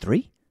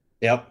 10-3?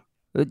 Yep.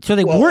 So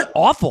they weren't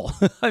awful.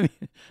 I mean,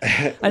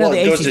 I know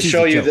the ACC goes to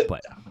show you joke,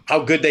 but how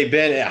good they've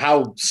been,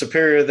 how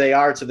superior they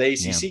are to the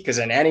ACC, because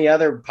in any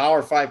other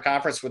Power 5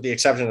 conference, with the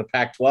exception of the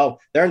Pac-12,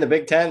 they're in the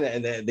Big Ten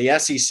and the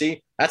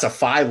SEC. That's a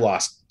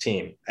 5-loss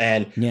team.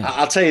 And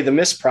I'll tell you, the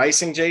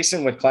mispricing,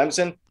 Jason, with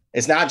Clemson,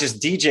 is not just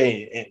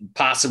DJ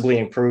possibly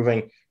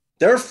improving.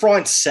 Their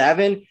front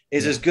 7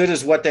 is as good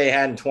as what they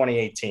had in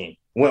 2018,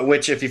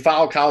 which if you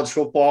follow college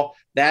football,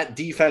 that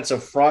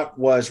defensive front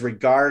was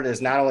regarded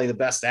as not only the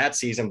best that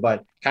season,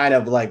 but kind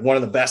of like one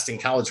of the best in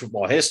college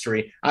football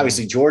history.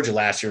 Obviously, Georgia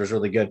last year was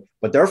really good,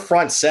 but their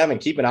front 7,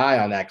 keep an eye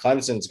on that.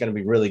 Clemson's going to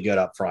be really good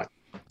up front.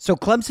 So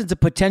Clemson's a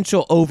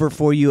potential over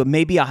for you,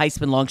 maybe a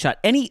Heisman long shot.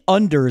 Any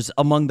unders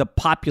among the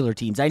popular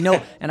teams? I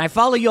know, and I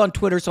follow you on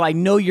Twitter, so I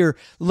know you're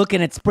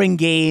looking at spring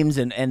games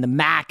and the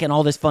MAC and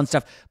all this fun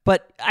stuff.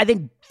 But I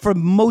think for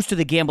most of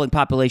the gambling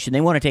population, they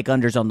want to take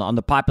unders on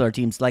the popular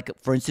teams. Like,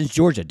 for instance,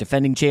 Georgia,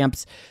 defending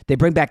champs. They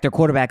bring back their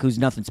quarterback who's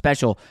nothing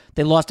special.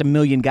 They lost 1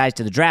 million guys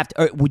to the draft.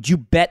 Would you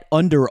bet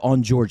under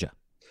on Georgia?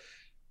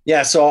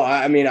 Yeah, so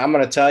I mean, I'm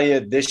going to tell you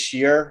this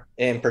year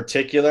in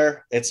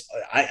particular,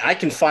 I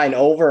can find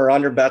over or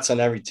under bets on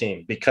every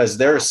team because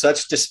there is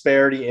such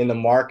disparity in the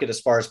market as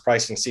far as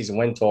pricing season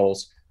win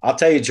totals. I'll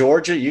tell you,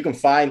 Georgia, you can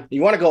find,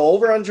 you want to go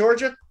over on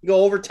Georgia? You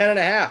go over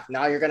 10.5.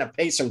 Now you're going to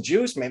pay some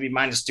juice, maybe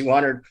minus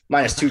 200,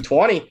 minus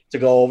 220 to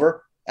go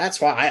over. That's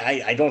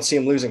why I don't see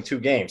them losing 2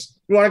 games.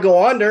 You want to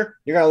go under,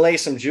 you're going to lay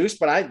some juice,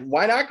 but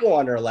why not go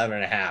under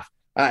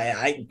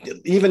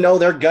 11.5? Even though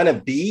they're going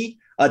to be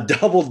a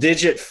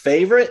double-digit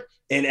favorite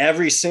in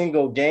every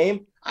single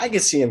game, I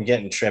could see them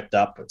getting tripped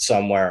up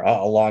somewhere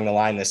along the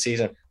line this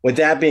season. With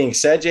that being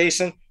said,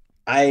 Jason,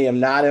 I am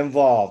not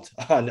involved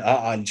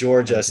on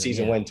Georgia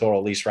season win total,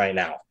 at least right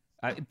now.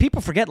 People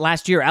forget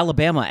last year,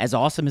 Alabama, as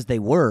awesome as they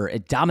were,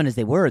 as dominant as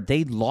they were,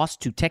 they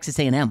lost to Texas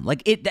A&M.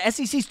 Like, the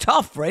SEC's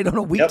tough, right, on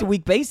a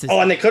week-to-week basis. Oh,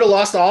 and they could have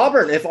lost to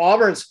Auburn. If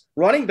Auburn's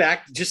running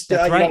back just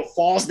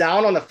falls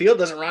down on the field,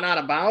 doesn't run out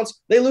of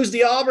bounds, they lose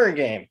the Auburn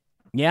game.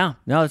 Yeah,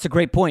 no, that's a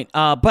great point.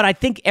 But I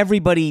think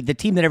the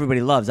team that everybody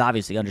loves,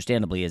 obviously,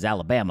 understandably, is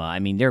Alabama. I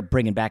mean, they're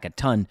bringing back a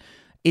ton.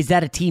 Is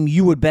that a team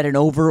you would bet an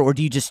over, or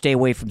do you just stay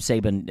away from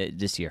Saban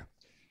this year?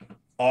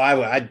 Oh,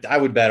 I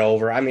would bet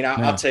over. I mean,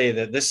 I'll tell you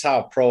that this is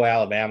how pro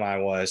Alabama I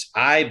was.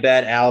 I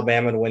bet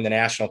Alabama to win the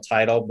national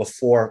title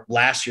before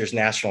last year's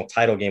national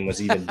title game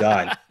was even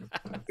done.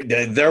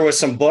 There was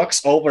some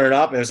books opening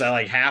up. It was at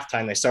like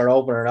halftime. They started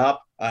opening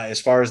up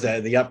as far as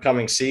the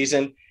upcoming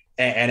season.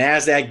 And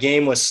as that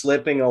game was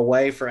slipping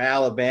away for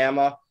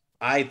Alabama,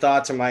 I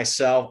thought to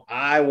myself,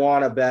 I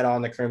want to bet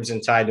on the Crimson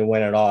Tide to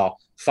win it all.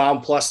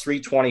 Found plus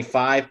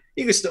 325.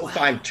 You can still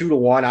find 2 to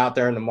 1 out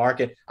there in the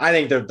market. I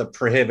think they're the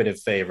prohibitive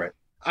favorite.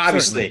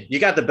 Obviously, you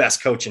got the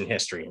best coach in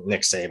history,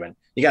 Nick Saban.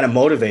 You got a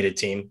motivated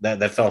team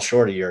that fell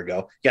short a year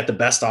ago. You got the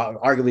best,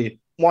 arguably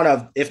one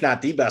of, if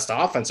not the best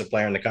offensive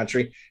player in the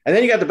country. And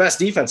then you got the best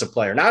defensive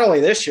player, not only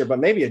this year, but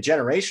maybe a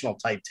generational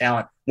type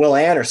talent, Will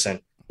Anderson.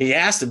 He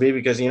has to be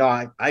because,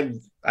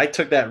 I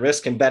took that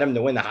risk and bet him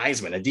to win the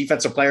Heisman, a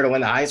defensive player to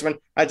win the Heisman.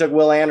 I took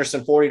Will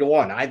Anderson 40 to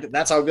 1.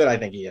 That's how good I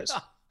think he is.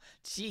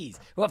 Jeez.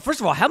 Well, first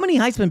of all, how many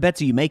Heisman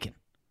bets are you making?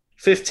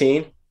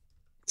 15.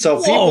 So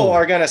people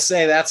are going to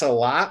say that's a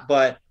lot,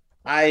 but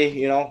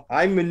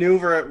I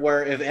maneuver it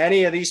where if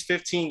any of these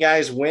 15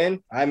 guys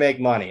win, I make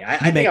money.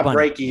 I think I'll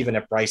break even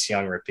if Bryce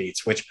Young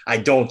repeats, which I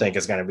don't think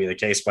is going to be the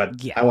case, but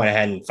I went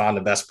ahead and found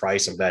the best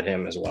price and bet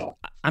him as well.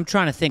 I'm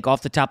trying to think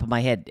off the top of my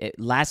head.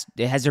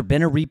 Has there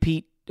been a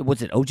repeat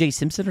was it O.J.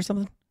 Simpson or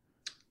something?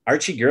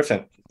 Archie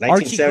Griffin,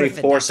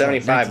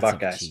 1974-75 right.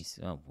 Buckeyes.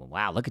 Oh,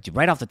 wow, look at you.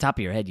 Right off the top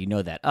of your head, you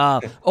know that.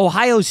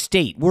 Ohio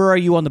State, where are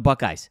you on the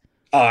Buckeyes?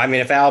 Oh, I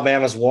mean, if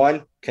Alabama's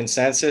one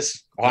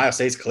consensus, Ohio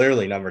State's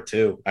clearly number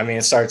 2. I mean,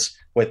 it starts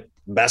with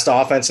best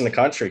offense in the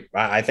country,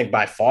 I think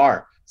by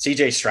far.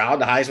 C.J.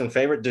 Stroud, the Heisman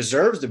favorite,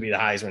 deserves to be the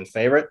Heisman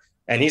favorite,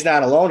 and he's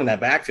not alone in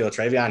that backfield.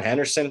 Travion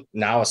Henderson,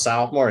 now a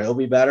sophomore, he'll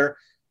be better.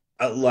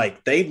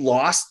 They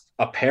lost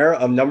a pair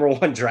of number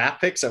 1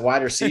 draft picks at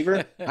wide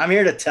receiver. I'm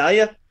here to tell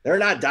you, they're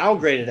not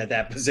downgraded at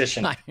that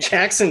position.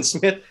 Jackson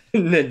Smith,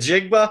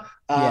 Najigba.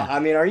 I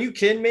mean, are you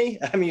kidding me?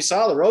 I mean, you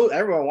saw the Rose.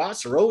 Everyone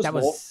watched the Rose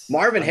Bowl.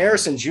 Marvin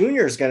Harrison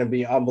Jr. is going to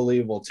be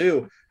unbelievable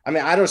too. I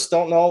mean, I just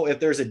don't know if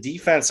there's a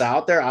defense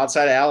out there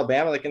outside of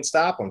Alabama that can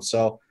stop them.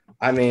 So,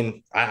 I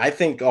mean, I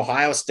think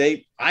Ohio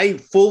State. I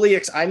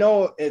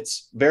know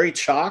it's very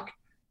chalk,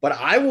 but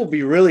I will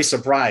be really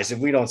surprised if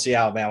we don't see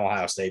Alabama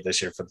Ohio State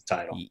this year for the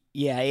title.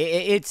 Yeah,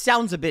 it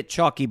sounds a bit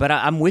chalky, but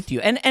I'm with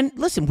you. And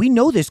listen, we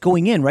know this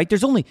going in, right?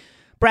 There's only,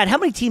 Brad, how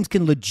many teams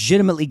can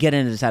legitimately get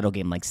into the title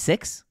game? Like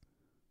 6?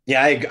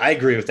 Yeah, I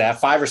agree with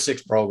that. 5 or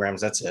 6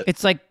 programs, that's it.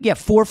 It's like,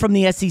 4 from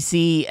the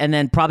SEC, and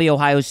then probably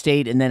Ohio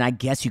State, and then I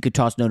guess you could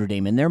toss Notre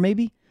Dame in there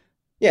maybe?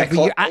 Yeah,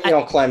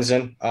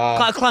 Clemson.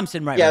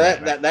 Clemson, right.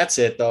 Yeah, right. That's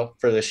it though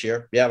for this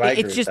year. Yeah, I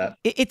agree with that.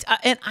 It's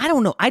and I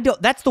don't know.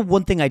 That's the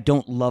one thing I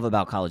don't love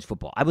about college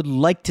football. I would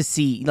like to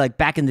see, like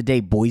back in the day,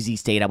 Boise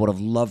State. I would have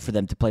loved for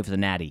them to play for the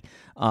Natty.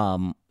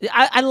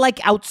 I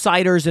like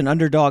outsiders and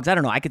underdogs. I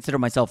don't know. I consider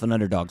myself an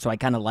underdog, so I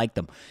kind of like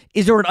them.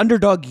 Is there an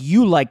underdog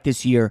you like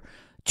this year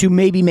to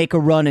maybe make a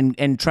run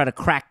and try to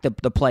crack the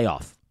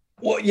playoff?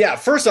 Well, yeah,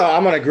 first of all,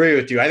 I'm going to agree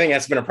with you. I think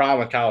that's been a problem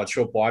with college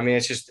football. I mean,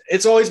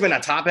 it's always been a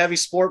top-heavy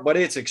sport, but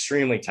it's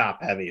extremely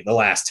top-heavy the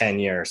last 10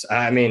 years.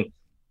 I mean,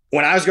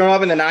 when I was growing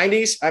up in the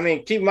 90s, I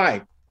mean, keep in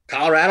mind,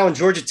 Colorado and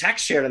Georgia Tech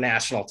shared a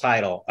national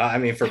title.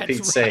 For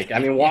Pete's sake. I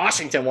mean,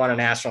 Washington won a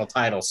national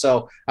title.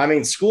 So, I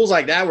mean, schools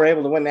like that were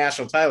able to win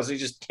national titles. They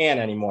just can't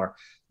anymore.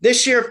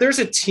 This year, if there's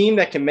a team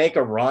that can make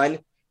a run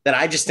that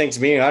I just think is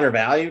being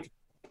undervalued,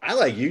 I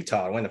like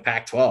Utah to win the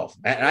Pac-12.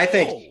 And I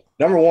think –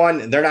 number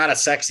one, they're not a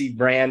sexy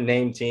brand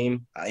name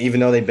team, even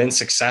though they've been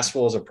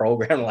successful as a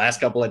program the last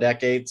couple of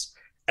decades.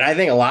 And I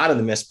think a lot of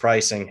the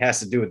mispricing has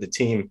to do with the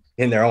team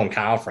in their own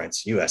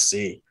conference,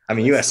 USC. I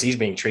mean, USC is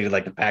being treated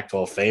like the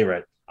Pac-12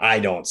 favorite. I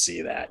don't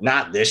see that.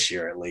 Not this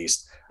year, at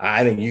least.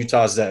 I think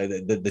Utah's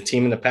the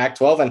team in the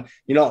Pac-12. And,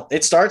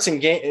 it starts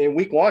in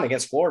week 1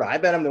 against Florida. I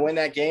bet them to win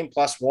that game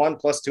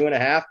 +1,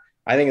 +2.5.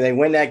 I think if they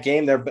win that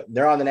game,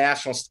 they're on the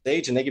national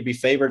stage and they could be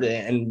favored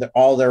in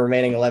all their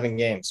remaining 11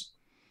 games.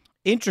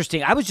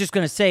 Interesting. I was just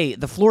going to say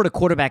the Florida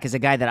quarterback is a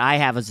guy that I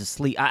have as a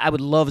sleep. I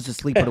would love as a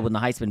sleeper to win the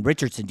Heisman.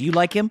 Richardson, do you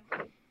like him?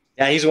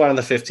 Yeah, he's one of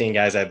the 15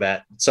 guys I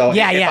bet. So All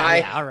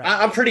right.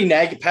 I'm pretty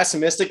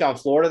pessimistic on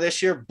Florida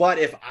this year. But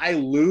if I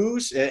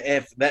lose,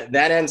 if that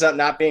ends up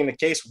not being the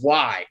case,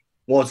 why?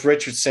 Well, it's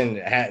Richardson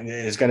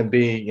is going to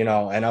be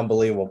an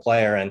unbelievable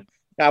player, and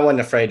I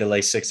wasn't afraid to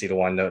lay 60 to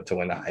 1 to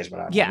win the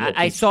Heisman. Yeah,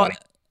 I saw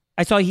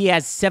he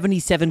has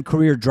 77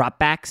 career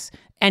dropbacks.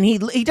 And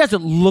he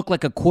doesn't look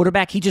like a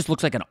quarterback. He just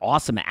looks like an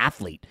awesome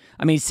athlete.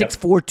 I mean,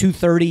 6'4",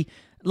 230.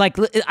 Like,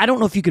 I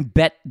don't know if you can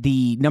bet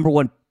the number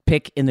 1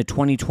 pick in the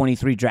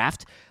 2023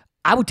 draft.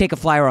 I would take a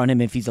flyer on him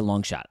if he's a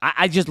long shot.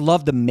 I just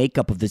love the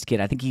makeup of this kid.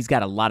 I think he's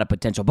got a lot of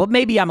potential. But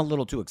maybe I'm a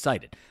little too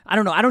excited. I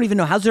don't know. I don't even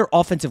know. How's their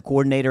offensive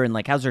coordinator and,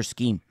 how's their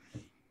scheme?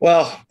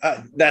 Well,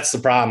 that's the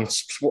problem.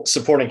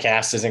 Supporting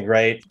cast isn't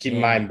great. Keep in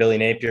mind, Billy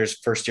Napier's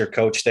first-year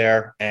coach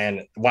there.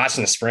 And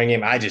watching the spring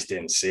game, I just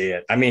didn't see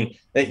it. I mean,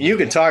 you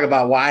could talk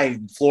about why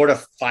Florida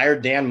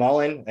fired Dan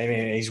Mullen. I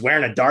mean, he's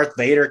wearing a Darth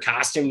Vader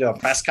costume to a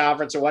press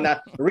conference or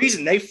whatnot. The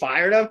reason they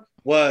fired him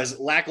was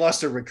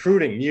lackluster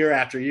recruiting year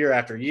after year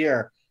after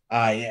year,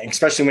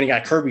 especially when you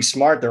got Kirby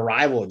Smart, their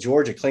rival at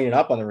Georgia, cleaning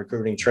up on the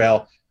recruiting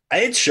trail.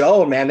 It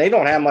showed, man. They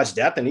don't have much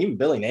depth. And even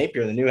Billy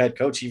Napier, the new head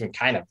coach, even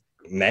kind of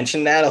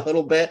mentioned that a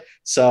little bit.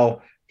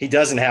 So he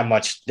doesn't have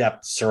much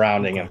depth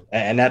surrounding him.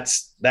 And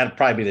that'd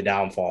probably be the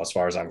downfall as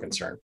far as I'm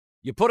concerned.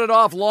 You put it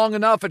off long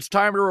enough, it's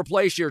time to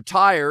replace your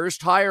tires.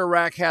 Tire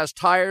Rack has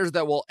tires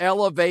that will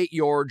elevate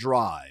your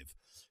drive.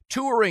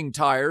 Touring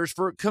tires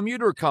for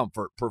commuter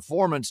comfort,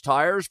 performance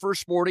tires for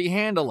sporty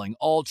handling,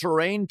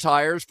 all-terrain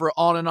tires for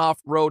on- and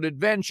off-road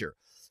adventure.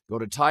 Go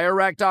to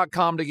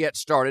TireRack.com to get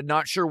started.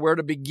 Not sure where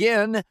to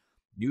begin?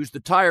 Use the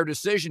Tire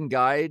Decision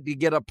Guide to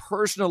get a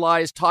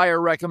personalized tire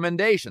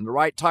recommendation, the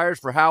right tires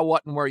for how,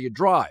 what, and where you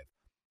drive.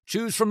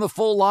 Choose from the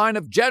full line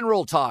of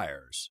General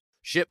Tires.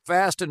 Ship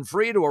fast and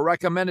free to a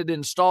recommended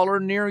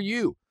installer near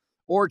you.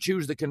 Or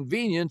choose the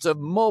convenience of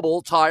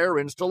mobile tire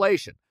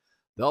installation.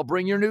 They'll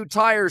bring your new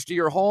tires to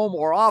your home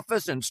or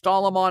office and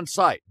install them on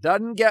site.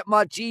 Doesn't get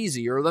much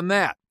easier than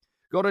that.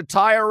 Go to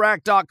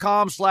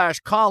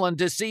TireRack.com/Colin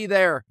to see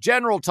their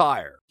General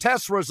Tire,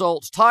 test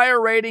results, tire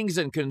ratings,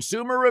 and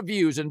consumer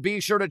reviews, and be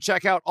sure to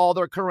check out all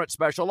their current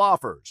special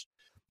offers.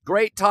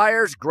 Great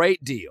tires,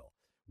 great deal.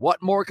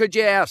 What more could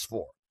you ask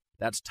for?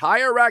 That's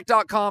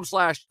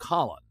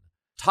TireRack.com/Colin.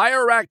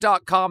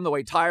 TireRack.com, the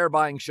way tire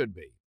buying should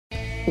be.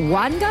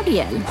 Juan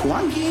Gabriel,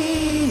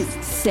 Juanquis,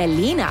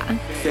 Selena,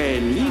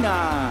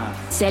 Selena,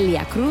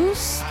 Celia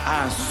Cruz,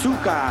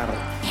 Azúcar,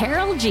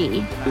 Harold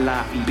G,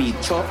 La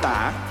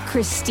Bichota,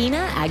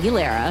 Christina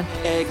Aguilera,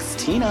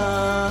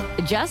 Ex-Tina.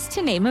 just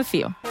to name a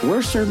few.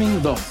 We're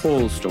serving the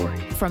whole story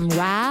From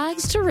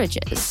rags to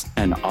riches.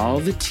 and all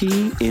the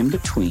tea in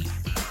between.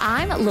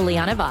 I'm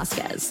Liliana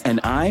Vasquez.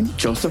 And I'm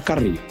Joseph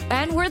Carrillo.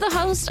 And we're the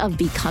host of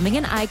Becoming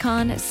an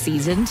Icon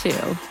Season 2.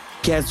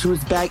 Guess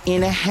who's back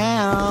in the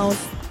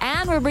house?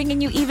 And we're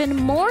bringing you even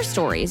more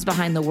stories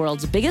behind the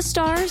world's biggest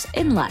stars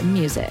in Latin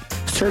music.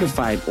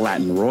 Certified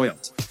Latin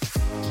royalty.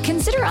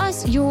 Consider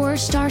us your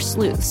star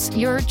sleuths,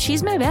 your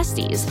chisme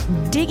besties,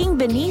 digging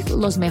beneath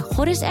los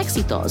mejores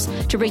éxitos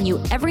to bring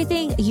you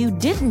everything you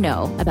didn't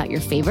know about your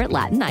favorite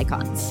Latin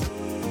icons.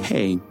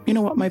 Hey, you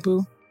know what, my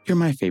boo? You're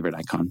my favorite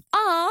icon.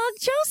 Aw,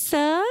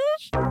 Joseph.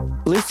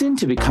 Listen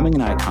to Becoming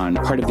an Icon,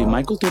 part of the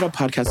Michael Dura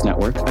Podcast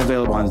Network,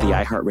 available on the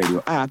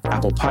iHeartRadio app,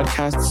 Apple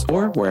Podcasts,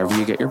 or wherever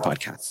you get your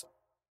podcasts.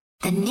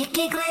 The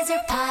Nikki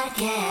Glazer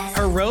Podcast.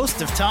 Her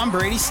roast of Tom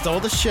Brady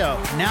stole the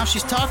show. Now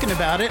she's talking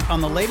about it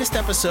on the latest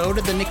episode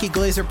of the Nikki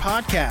Glazer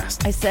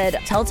Podcast. I said,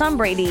 tell Tom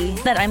Brady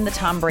that I'm the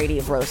Tom Brady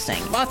of roasting.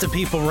 Lots of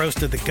people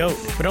roasted the GOAT,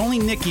 but only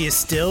Nikki is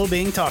still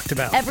being talked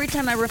about. Every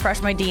time I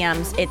refresh my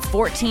DMs, it's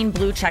 14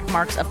 blue check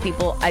marks of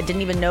people I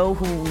didn't even know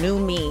who knew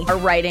me are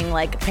writing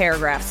like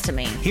paragraphs to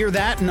me. Hear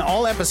that in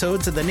all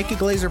episodes of the Nikki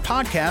Glazer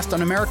Podcast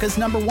on America's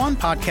 #1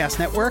 podcast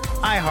network,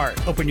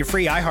 iHeart. Open your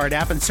free iHeart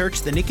app and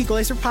search the Nikki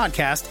Glazer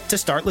Podcast to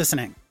start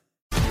listening.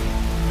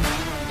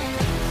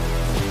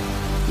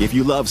 If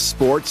you love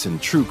sports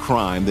and true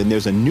crime, then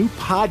there's a new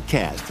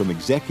podcast from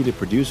executive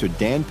producer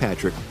Dan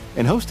Patrick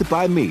and hosted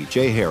by me,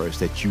 Jay Harris,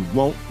 that you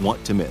won't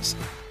want to miss.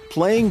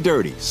 Playing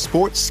Dirty: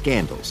 Sports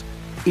Scandals.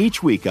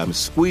 Each week, I'm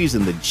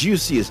squeezing the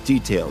juiciest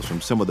details from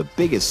some of the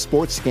biggest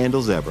sports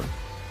scandals ever.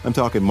 I'm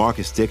talking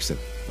Marcus Dixon,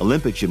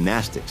 Olympic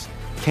gymnastics,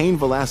 Cain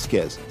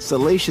Velasquez,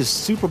 salacious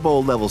Super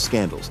Bowl-level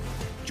scandals.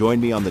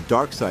 Join me on the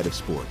dark side of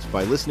sports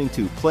by listening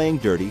to Playing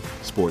Dirty: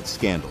 Sports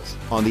Scandals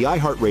on the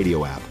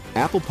iHeartRadio app,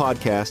 Apple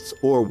Podcasts,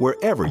 or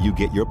wherever you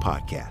get your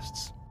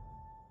podcasts.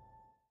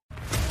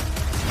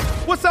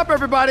 What's up,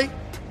 everybody?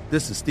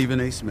 This is Stephen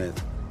A. Smith.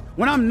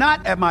 When I'm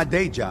not at my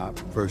day job,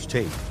 First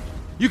Take,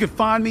 you can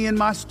find me in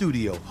my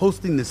studio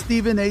hosting the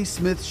Stephen A.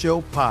 Smith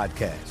Show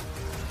podcast.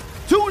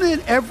 Tune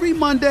in every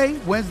Monday,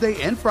 Wednesday,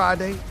 and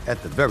Friday,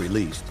 at the very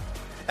least,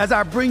 as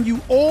I bring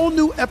you all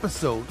new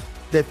episodes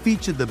that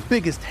feature the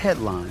biggest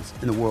headlines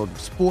in the world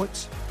of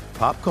sports,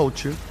 pop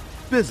culture,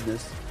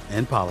 business,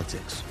 and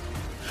politics.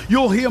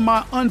 You'll hear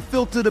my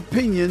unfiltered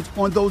opinions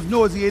on those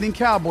nauseating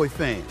Cowboy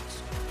fans,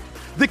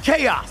 the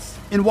chaos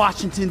in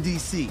Washington,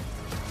 D.C.,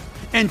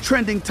 and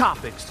trending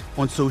topics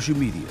on social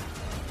media,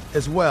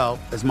 as well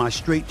as my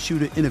straight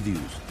shooter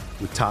interviews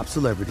with top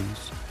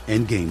celebrities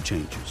and game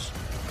changers.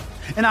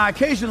 And I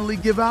occasionally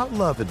give out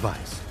love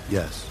advice.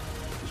 Yes,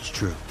 it's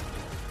true.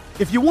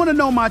 If you want to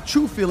know my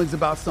true feelings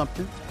about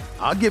something,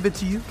 I'll give it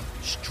to you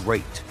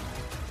straight.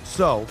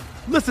 So,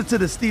 listen to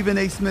the Stephen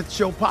A. Smith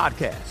Show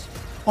podcast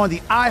on the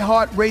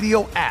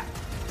iHeartRadio app,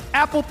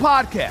 Apple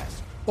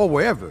Podcasts, or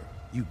wherever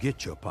you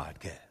get your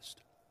podcast.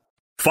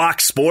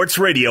 Fox Sports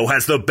Radio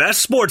has the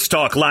best sports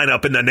talk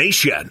lineup in the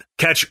nation.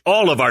 Catch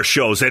all of our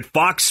shows at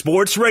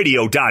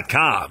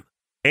foxsportsradio.com.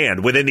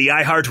 And within the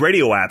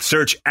iHeartRadio app,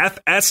 search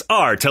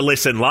FSR to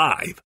listen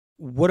live.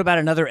 What about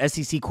another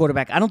SEC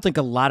quarterback? I don't think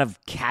a lot of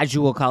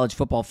casual college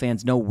football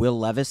fans know Will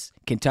Levis,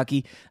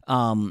 Kentucky.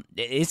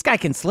 This guy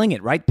can sling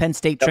it, right? Penn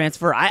State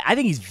transfer. I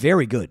think he's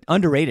very good.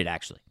 Underrated,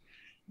 actually.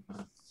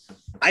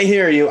 I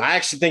hear you. I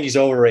actually think he's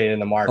overrated in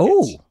the markets.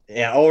 Oh.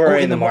 Yeah,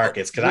 overrated in the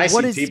markets. Because I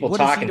see people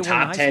talking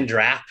top 10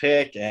 draft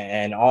pick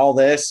and all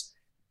this.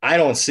 I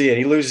don't see it.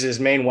 He loses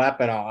his main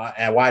weapon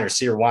at wide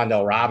receiver,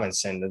 Wan'Dale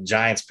Robinson. The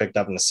Giants picked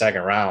up in the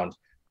second round.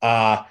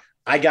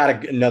 I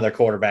got another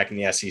quarterback in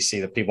the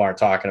SEC that people aren't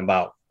talking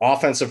about.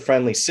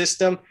 Offensive-friendly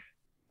system.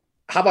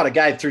 How about a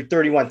guy who threw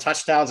 31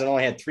 touchdowns and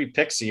only had 3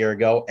 picks a year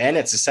ago, and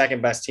it's the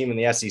second-best team in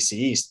the SEC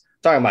East?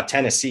 I'm talking about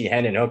Tennessee,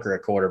 Hendon Hooker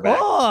at quarterback.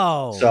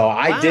 Oh, so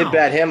I did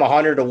bet him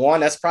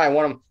 100-1. That's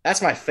probably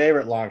that's my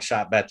favorite long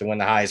shot bet to win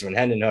the Heisman,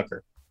 Hendon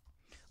Hooker.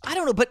 I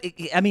don't know, but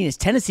I mean, is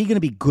Tennessee going to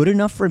be good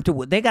enough for him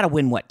to? They got to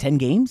win what, 10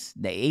 games?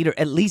 8 or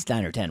at least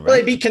 9 or 10, right? Well,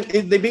 they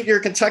beat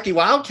your Kentucky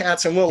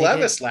Wildcats and Will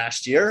Levis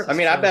last year. I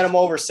mean, I bet him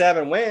over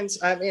 7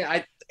 wins. I mean,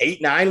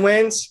 8-9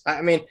 wins.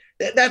 I mean,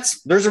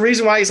 there's a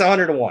reason why he's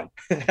 100-1.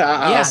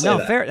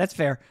 Fair. That's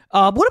fair.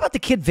 What about the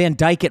kid Van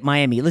Dyke at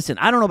Miami? Listen,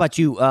 I don't know about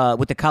you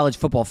with the college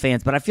football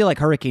fans, but I feel like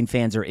Hurricane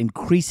fans are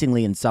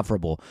increasingly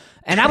insufferable.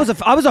 And I was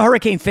a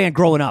Hurricane fan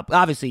growing up.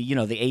 Obviously, you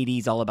know, the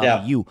 80s, all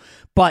about you.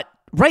 But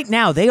right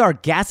now, they are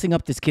gassing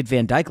up this kid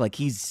Van Dyke like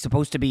he's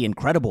supposed to be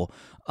incredible.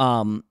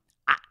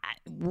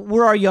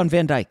 Where are you on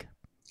Van Dyke?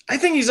 I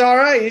think he's all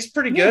right. He's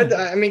pretty good.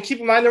 I mean, keep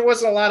in mind, there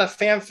wasn't a lot of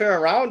fanfare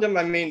around him.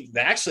 I mean,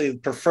 they actually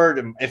preferred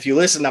him. If you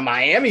listen to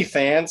Miami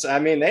fans, I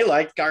mean, they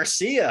liked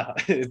Garcia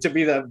to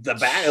be the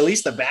back, at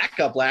least the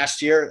backup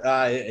last year.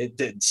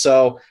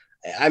 So,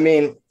 I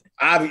mean,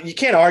 You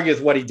can't argue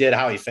with what he did,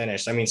 how he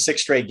finished. I mean,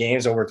 6 straight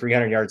games over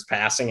 300 yards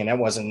passing, and that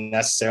wasn't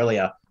necessarily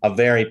a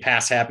very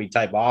pass-happy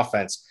type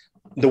offense.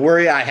 The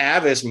worry I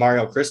have is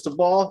Mario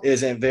Cristobal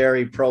isn't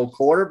very pro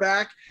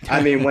quarterback.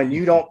 I mean, when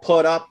you don't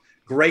put up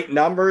great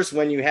numbers,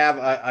 when you have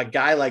a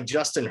guy like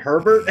Justin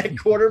Herbert at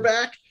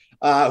quarterback,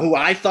 who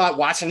I thought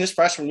watching his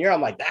freshman year,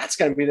 I'm like, that's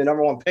going to be the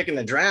number 1 pick in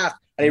the draft.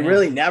 And he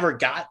really never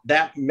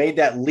made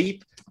that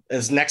leap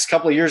his next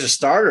couple of years as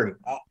starter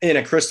in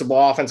a Cristobal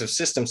offensive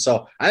system.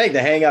 So I think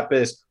the hang up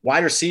is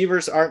wide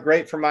receivers aren't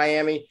great for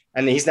Miami,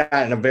 and he's not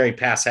in a very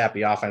pass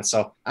happy offense.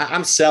 So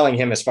I'm selling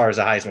him as far as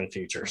the Heisman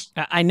futures.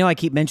 I know I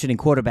keep mentioning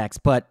quarterbacks,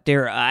 but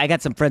I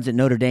got some friends at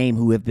Notre Dame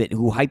who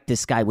hyped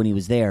this guy when he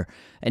was there,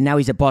 and now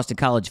he's at Boston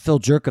College. Phil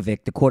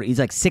Jurkovec, he's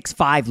like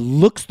 6'5",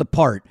 looks the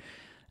part.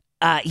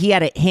 He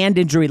had a hand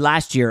injury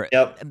last year.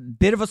 Yep.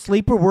 Bit of a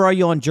sleeper. Where are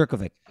you on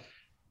Jurkovec?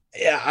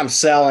 Yeah, I'm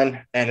selling,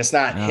 and it's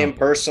not him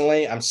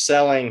personally. I'm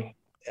selling.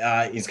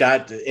 He's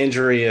got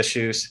injury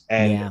issues,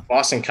 and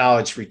Boston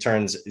College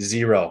returns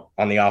 0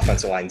 on the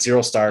offensive line,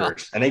 0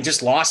 starters, and they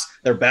just lost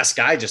their best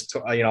guy.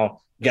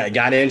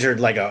 Got injured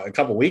like a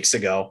couple weeks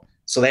ago,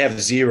 so they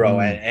have 0.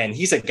 And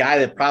he's a guy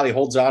that probably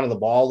holds on to the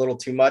ball a little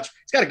too much.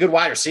 He's got a good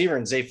wide receiver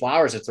and Zay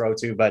Flowers to throw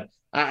to, but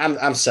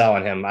I'm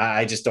selling him.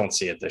 I just don't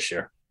see it this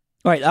year.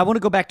 All right, I want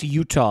to go back to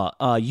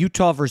Utah.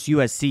 Utah versus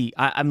USC.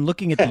 I'm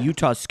looking at the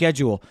Utah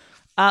schedule.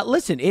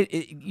 Listen,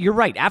 you're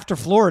right. After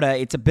Florida,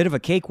 it's a bit of a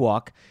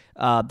cakewalk.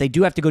 They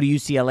do have to go to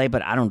UCLA,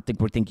 but I don't think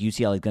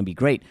UCLA is going to be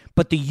great.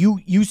 But the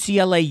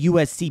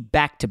UCLA-USC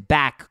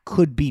back-to-back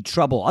could be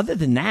trouble. Other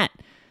than that,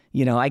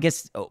 I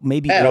guess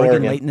maybe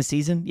Oregon late in the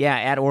season. Yeah,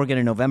 at Oregon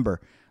in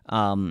November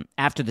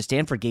after the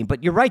Stanford game.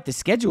 But you're right. The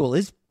schedule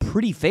is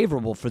pretty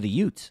favorable for the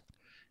Utes.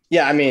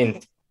 Yeah, I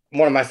mean,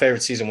 one of my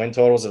favorite season win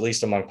totals, at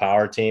least among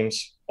power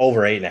teams,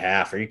 over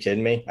 8.5. Are you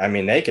kidding me? I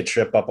mean, they could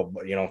trip up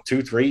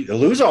 2, 3,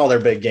 lose all their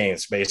big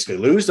games, basically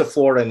lose to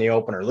Florida in the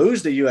opener,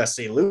 lose to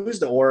USC, lose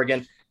to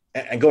Oregon,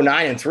 and go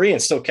 9-3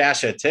 and still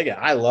cash that ticket.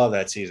 I love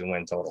that season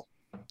win total.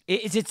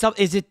 Is it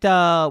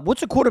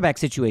what's the quarterback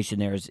situation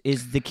there?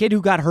 Is the kid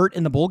who got hurt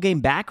in the bowl game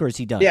back, or is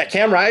he done? Yeah,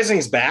 Cam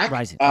Rising's back.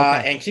 Okay.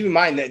 And keep in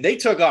mind that they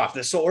took off.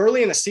 So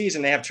early in the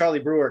season, they have Charlie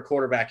Brewer at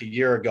quarterback a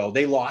year ago.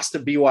 They lost to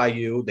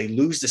BYU. They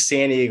lose to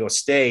San Diego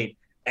State.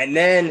 And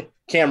then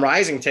Cam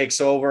Rising takes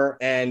over,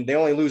 and they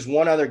only lose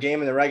one other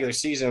game in the regular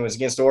season. It was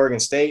against Oregon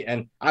State.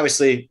 And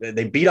obviously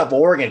they beat up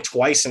Oregon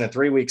twice in a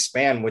 3-week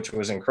span, which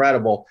was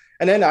incredible.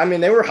 And then, I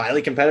mean, they were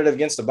highly competitive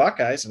against the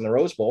Buckeyes in the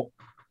Rose Bowl.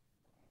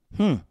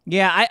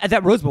 Yeah,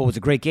 that Rose Bowl was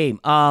a great game.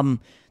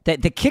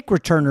 The kick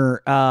returner,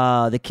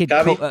 the kid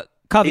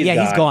Covey,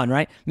 he's gone,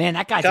 right? Man,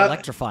 that guy's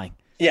electrifying.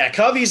 Yeah,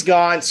 Covey's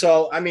gone.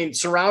 So, I mean,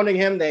 surrounding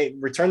him, they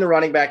returned the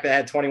running back that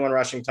had 21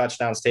 rushing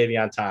touchdowns,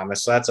 Tavion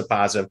Thomas. So that's a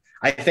positive.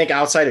 I think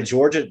outside of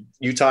Georgia,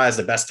 Utah has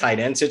the best tight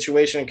end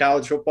situation in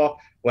college football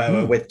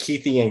with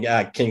Keithy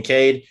and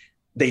Kincaid.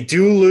 They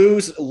do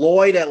lose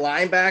Lloyd at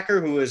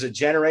linebacker, who is a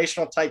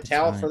generational type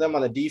talent for them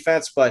on the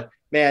defense. But,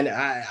 man,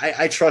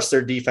 I trust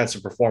their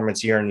defensive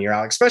performance year in and year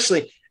out,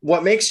 especially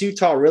what makes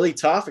Utah really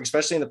tough,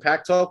 especially in the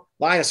Pac-12,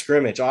 line of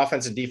scrimmage,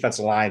 offensive and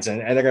defensive lines, and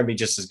they're going to be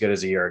just as good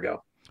as a year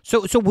ago.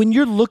 So when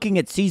you're looking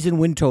at season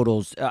win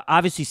totals,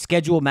 obviously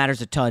schedule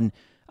matters a ton.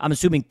 I'm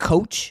assuming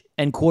coach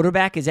and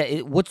quarterback,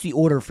 what's the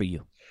order for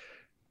you?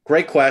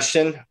 Great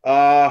question.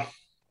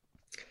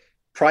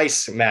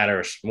 Price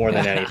matters more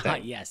than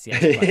anything. Yes.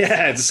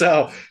 Yeah.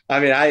 So, I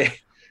mean,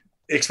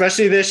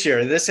 especially this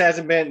year, this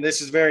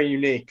is very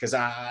unique because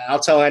I'll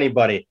tell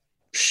anybody,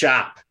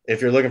 shop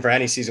if you're looking for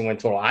any season win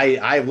total.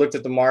 I've looked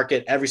at the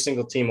market. Every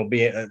single team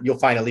you'll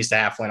find at least a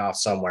half win off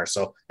somewhere.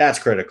 So that's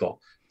critical.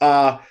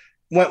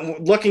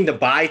 When looking to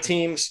buy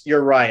teams,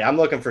 you're right. I'm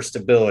looking for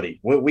stability.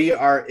 We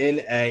are in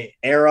an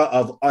era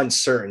of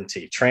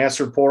uncertainty,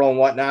 transfer portal and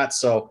whatnot.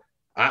 So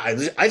I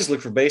just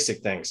look for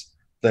basic things.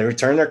 They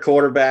return their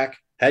quarterback,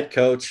 head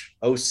coach,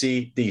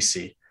 OC,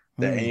 DC.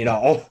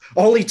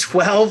 Only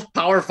 12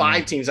 Power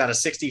 5 teams out of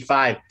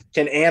 65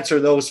 can answer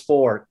those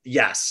 4.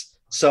 Yes.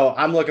 So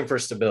I'm looking for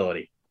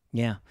stability.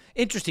 Yeah.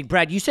 Interesting,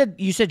 Brad. You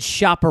said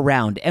shop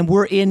around, and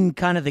we're in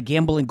kind of the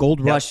gambling gold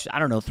rush. I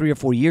don't know, 3 or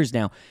 4 years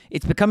now.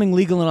 It's becoming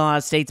legal in a lot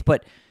of states,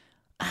 but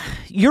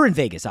you're in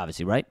Vegas,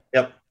 obviously, right?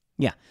 Yep.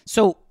 Yeah.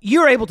 So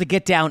you're able to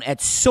get down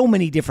at so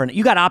many different.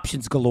 You got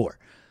options galore.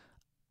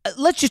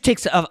 Let's just take.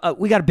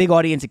 We got a big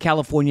audience in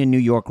California and New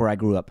York, where I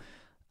grew up.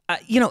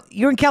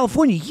 You're in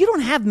California. You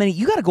don't have many.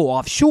 You got to go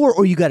offshore,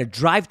 or you got to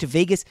drive to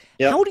Vegas.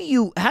 Yep.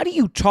 How do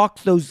you talk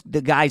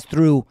the guys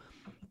through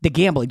the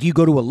gambling? Do you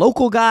go to a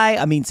local guy?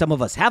 I mean, some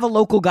of us have a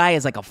local guy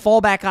as like a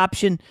fallback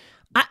option.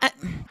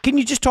 Can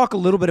you just talk a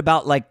little bit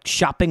about like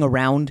shopping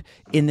around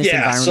in this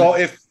environment? So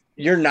if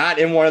you're not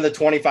in one of the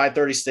 25,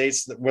 30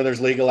 states where there's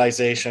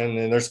legalization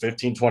and there's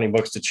 15, 20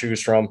 books to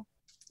choose from.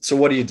 So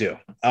what do you do?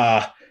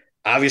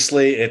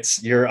 Obviously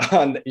you're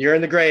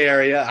in the gray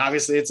area.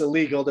 Obviously it's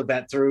illegal to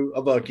bet through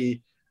a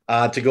bookie,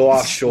 to go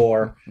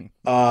offshore,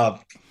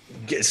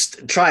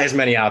 try as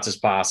many outs as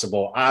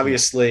possible.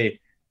 Obviously,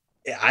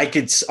 I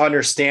could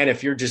understand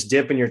if you're just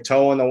dipping your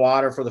toe in the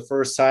water for the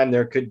first time,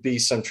 there could be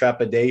some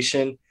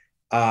trepidation.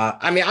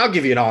 I'll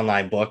give you an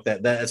online book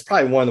that's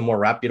probably one of the more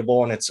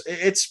reputable, and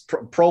it's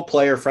pro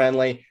player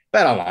friendly.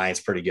 Bet Online is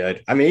pretty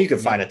good. I mean, you can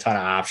find a ton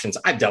of options.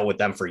 I've dealt with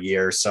them for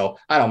years, so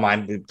I don't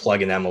mind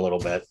plugging them a little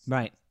bit.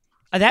 Right.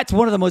 That's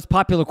one of the most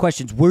popular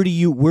questions.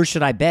 Where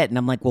should I bet? And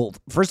I'm like, well,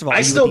 first of all,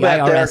 I still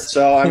bet there.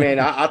 So,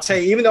 I'll tell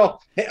you, even though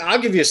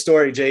I'll give you a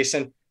story,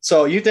 Jason.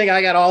 So you think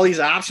I got all these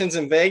options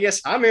in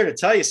Vegas? I'm here to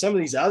tell you some of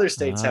these other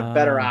states have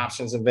better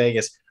options in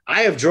Vegas.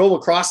 I have drove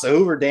across the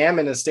Hoover Dam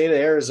in the state of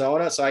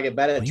Arizona so I could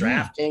bet at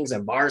DraftKings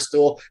and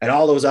Barstool and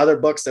all those other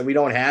books that we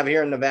don't have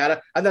here in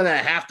Nevada. I've done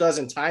that a half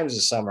dozen times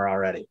this summer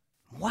already.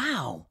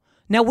 Wow.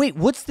 Now, wait,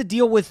 what's the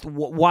deal with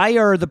why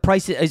are the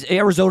prices? Is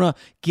Arizona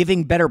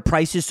giving better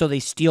prices so they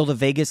steal the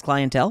Vegas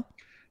clientele?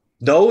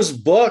 Those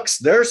books,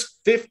 there's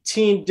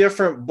 15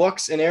 different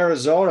books in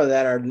Arizona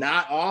that are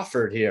not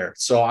offered here.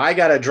 So I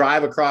got to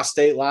drive across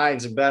state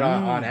lines and bet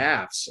on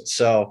apps.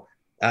 So,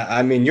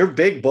 your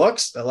big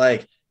books,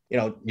 like,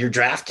 your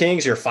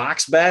DraftKings, your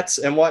Fox Bets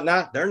and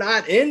whatnot, they're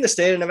not in the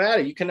state of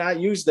Nevada. You cannot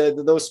use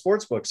those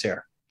sports books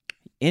here.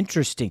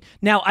 Interesting.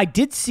 Now, I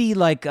did see,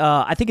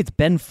 I think it's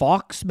Ben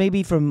Fawkes,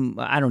 maybe from,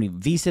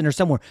 VSiN or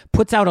somewhere,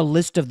 puts out a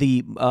list of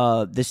the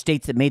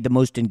states that made the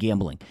most in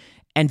gambling.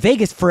 And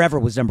Vegas forever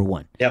was number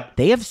one. Yep.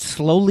 They have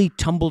slowly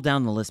tumbled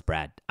down the list,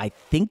 Brad. I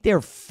think they're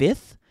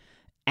fifth.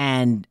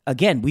 And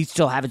again, we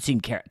still haven't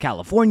seen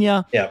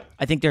California. Yep.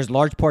 I think there's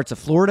large parts of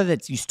Florida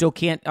that you still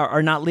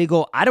are not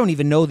legal. I don't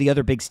even know the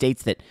other big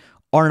states that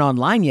aren't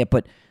online yet.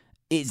 But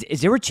is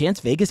there a chance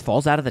Vegas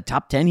falls out of the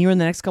top 10 here in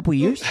the next couple of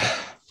years?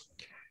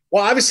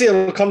 Well, obviously,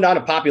 it'll come down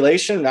to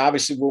population. And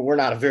obviously, we're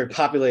not a very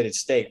populated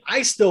state.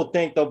 I still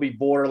think they'll be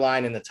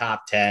borderline in the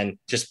top 10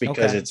 just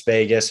because it's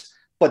Vegas.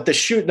 But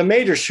the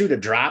major shoe to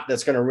drop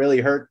that's going to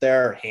really hurt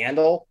their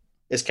handle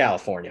is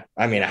California.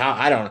 I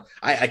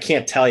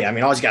can't tell you.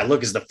 All you got to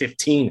look is the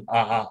 15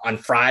 on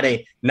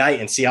Friday night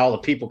and see all the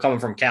people coming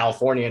from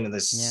California into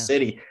this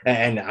city.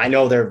 And I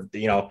know they're,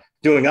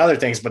 doing other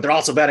things, but they're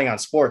also betting on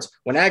sports.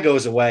 When that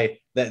goes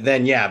away,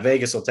 then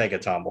Vegas will take a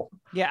tumble.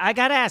 Yeah, I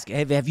got to ask,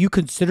 have you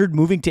considered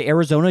moving to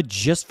Arizona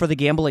just for the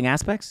gambling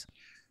aspects?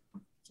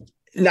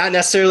 Not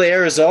necessarily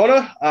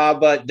Arizona,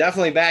 but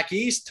definitely back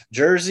east,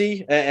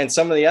 Jersey, and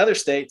some of the other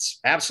states.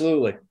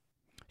 Absolutely.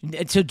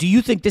 So do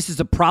you think this is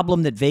a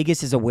problem that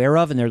Vegas is aware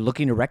of and they're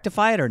looking to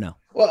rectify it or no?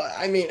 Well,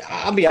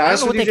 I'll be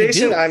honest with you,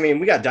 Jason.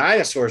 We got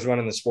dinosaurs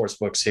running the sports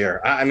books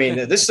here.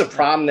 This is a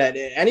problem that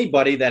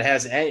anybody that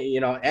has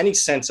any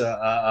sense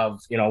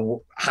of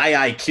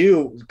high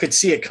IQ could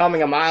see it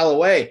coming a mile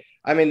away.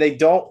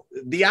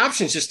 The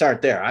options just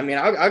aren't there.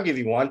 I'll give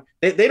you one.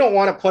 They don't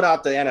want to put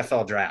out the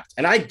NFL draft.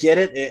 And I get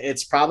it.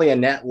 It's probably a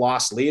net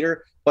loss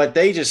leader, but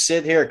they just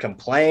sit here and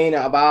complain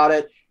about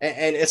it.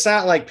 And it's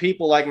not like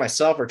people like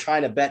myself are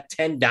trying to bet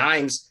 10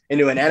 dimes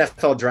into an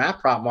NFL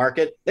draft prop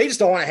market. They just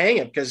don't want to hang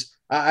it because,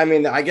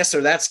 I guess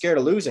they're that scared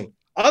of losing.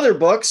 Other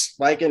books,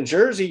 like in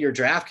Jersey, your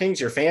DraftKings,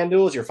 your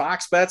FanDuels, your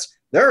Fox Bets,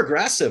 they're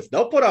aggressive.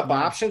 They'll put up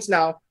options.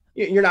 Now,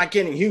 you're not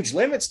getting huge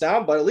limits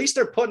down, but at least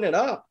they're putting it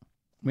up.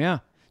 Yeah.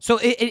 So,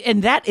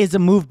 and that is a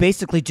move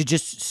basically to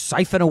just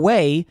siphon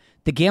away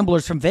the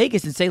gamblers from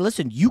Vegas and say,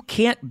 listen, you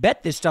can't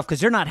bet this stuff because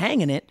they're not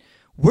hanging it.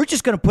 We're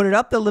just going to put it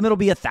up. The limit will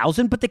be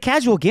 $1,000, but the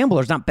casual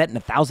gambler's not betting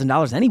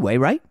 $1,000 anyway,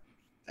 right?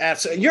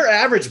 Absolutely. Your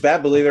average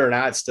bet, believe it or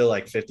not, it's still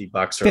like $50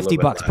 or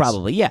 $50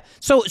 probably, yeah.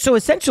 So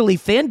essentially,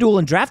 FanDuel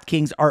and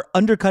DraftKings are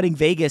undercutting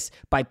Vegas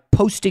by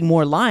posting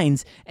more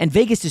lines, and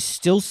Vegas is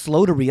still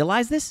slow to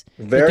realize this.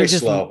 Very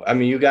slow.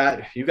 You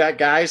got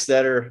guys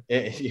that are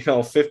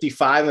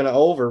 55 and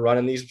over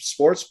running these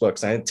sports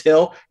books, and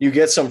until you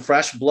get some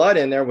fresh blood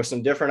in there with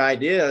some different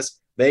ideas,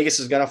 Vegas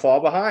is going to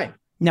fall behind.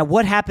 Now,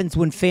 what happens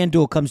when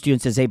FanDuel comes to you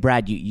and says, "Hey,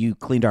 Brad, you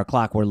cleaned our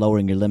clock. We're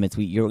lowering your limits.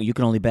 You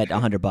can only bet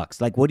 $100."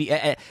 Like, what do you?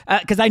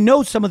 Because I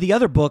know some of the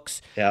other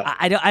books. Yeah.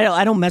 I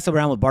don't mess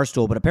around with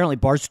Barstool, but apparently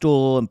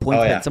Barstool and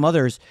PointsBet and some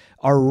others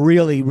are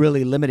really,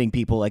 really limiting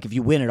people. Like, if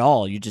you win at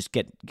all, you just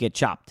get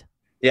chopped.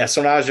 Yeah.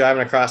 So when I was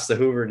driving across the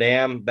Hoover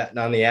Dam, betting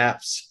on the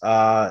apps,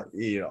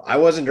 I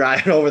wasn't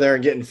driving over there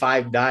and getting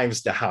 5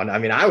 dimes down.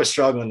 I was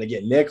struggling to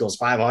get nickels,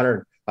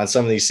 500 on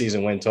some of these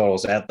season win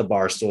totals at the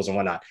Barstools and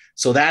whatnot.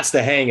 So that's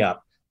the hang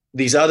up.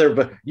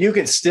 But you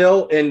can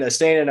still, in the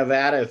state of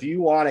Nevada, if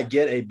you want to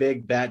get a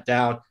big bet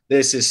down,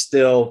 this is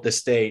still the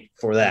state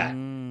for that.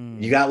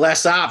 You got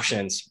less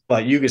options,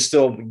 but you can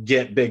still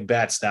get big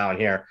bets down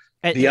here.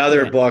 The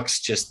other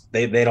books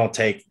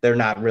they're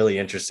not really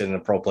interested in the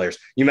pro players.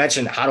 You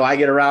mentioned, how do I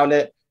get around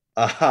it?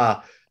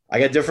 I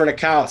got different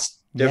accounts,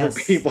 different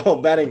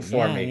people betting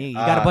for me. You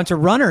got a bunch of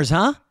runners,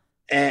 huh?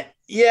 And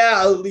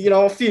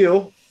a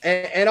few.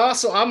 And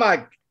also I'm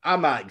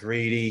not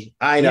greedy.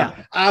 I know.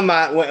 Yeah. I'm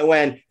not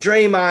when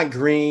Draymond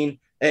Green,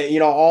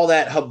 all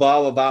that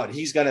hubbub about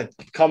he's going to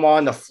come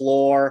on the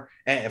floor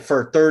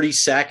for 30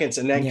 seconds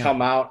and then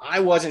come out.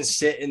 I wasn't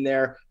sitting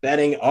there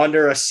betting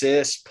under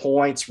assists,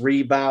 points,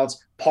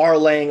 rebounds,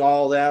 parlaying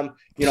all of them,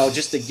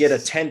 just to get a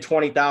 $10,000,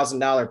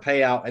 $20,000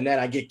 payout. And then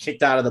I get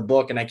kicked out of the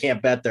book and I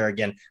can't bet there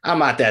again. I'm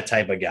not that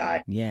type of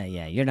guy. Yeah,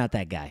 you're not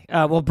that guy.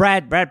 Well,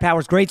 Brad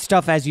Powers, great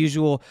stuff as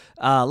usual.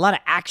 A lot of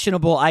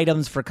actionable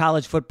items for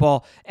college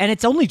football. And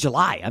it's only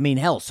July. I mean,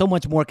 hell, so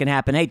much more can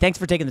happen. Hey, thanks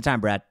for taking the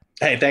time, Brad.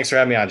 Hey, thanks for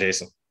having me on,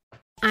 Jason.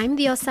 I'm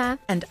Diosa.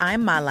 And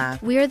I'm Mala.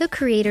 We are the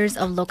creators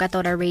of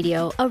Locatora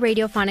Radio, a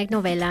radiophonic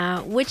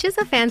novela, which is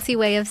a fancy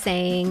way of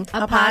saying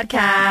a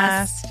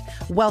podcast.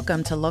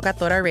 Welcome to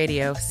Locatora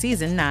Radio,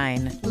 Season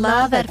 9.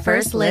 Love at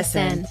first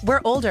listen. We're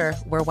older,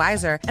 we're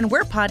wiser, and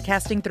we're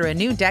podcasting through a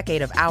new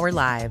decade of our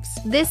lives.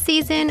 This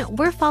season,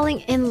 we're falling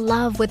in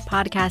love with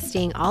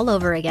podcasting all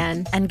over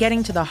again. And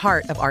getting to the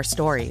heart of our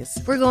stories.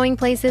 We're going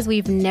places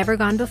we've never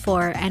gone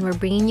before, and we're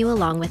bringing you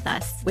along with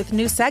us. With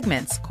new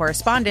segments,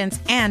 correspondence,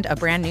 and a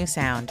brand new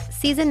sound.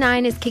 Season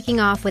 9 is kicking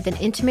off with an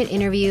intimate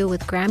interview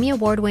with Grammy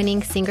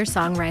Award-winning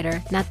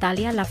singer-songwriter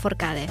Natalia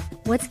Lafourcade.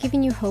 What's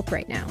giving you hope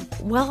right now?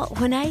 Well,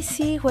 when I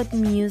see what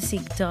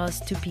music does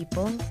to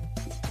people,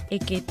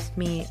 it gives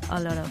me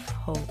a lot of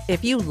hope.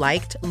 If you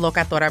liked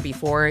Locatora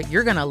before,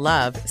 you're going to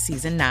love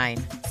Season 9.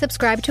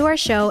 Subscribe to our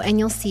show and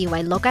you'll see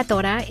why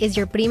Locatora is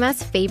your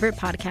prima's favorite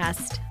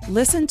podcast.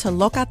 Listen to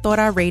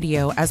Locatora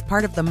Radio as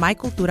part of the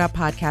Michael Dura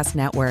Podcast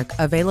Network,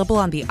 available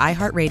on the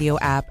iHeartRadio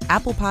app,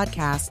 Apple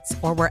Podcasts,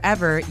 or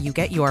wherever you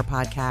get your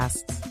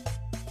podcasts.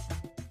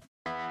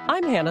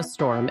 I'm Hannah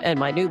Storm, and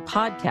my new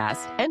podcast,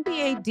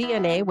 NBA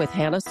DNA with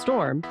Hannah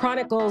Storm,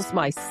 chronicles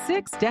my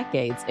 6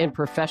 decades in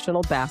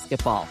professional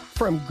basketball.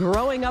 From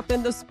growing up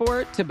in the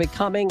sport to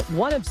becoming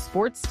one of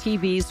sports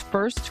TV's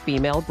first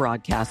female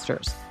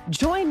broadcasters.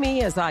 Join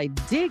me as I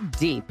dig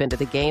deep into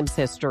the game's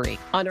history,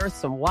 unearth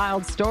some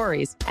wild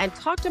stories, and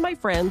talk to my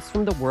friends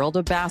from the world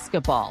of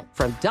basketball,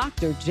 from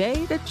Dr.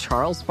 J to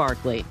Charles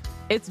Barkley.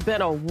 It's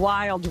been a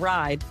wild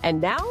ride, and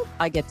now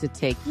I get to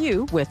take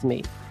you with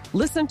me.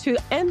 Listen to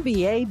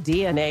NBA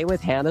DNA with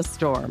Hannah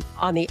Storm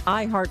on the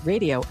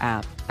iHeartRadio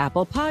app,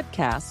 Apple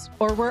Podcasts,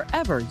 or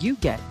wherever you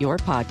get your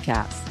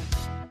podcasts.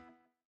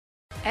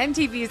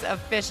 MTV's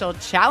official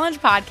Challenge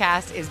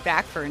podcast is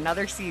back for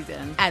another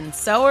season. And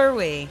so are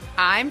we.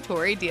 I'm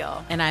Tori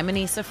Deal. And I'm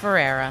Anissa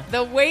Ferreira.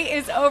 The wait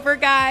is over,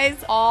 guys.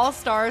 All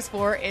Stars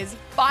 4 is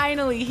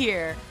finally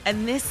here.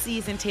 And this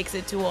season takes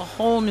it to a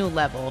whole new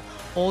level.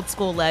 Old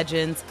school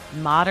legends,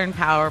 modern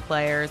power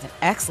players, and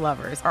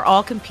ex-lovers are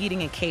all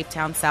competing in Cape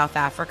Town, South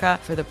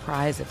Africa for the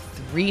prize of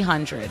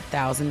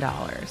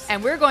 $300,000.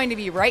 And we're going to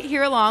be right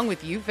here along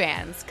with you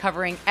fans,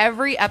 covering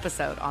every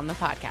episode on the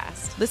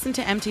podcast. Listen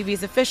to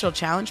MTV's official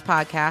Challenge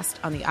podcast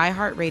on the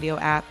iHeartRadio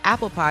app,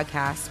 Apple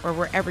Podcasts, or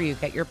wherever you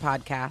get your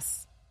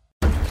podcasts.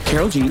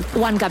 Karol G,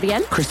 Juan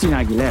Gabriel, Christina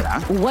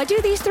Aguilera. What do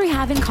these three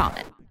have in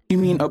common? You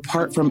mean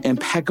apart from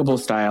impeccable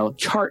style,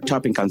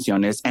 chart-topping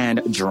canciones,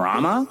 and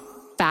drama?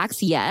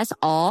 Facts, yes,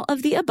 all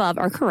of the above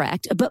are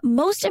correct, but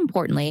most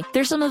importantly,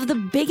 they're some of the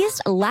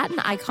biggest Latin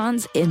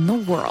icons in the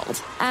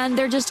world. And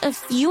they're just a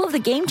few of the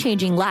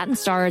game-changing Latin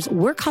stars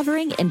we're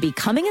covering in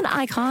Becoming an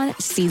Icon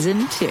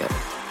Season 2.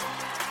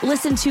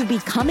 Listen to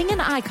Becoming an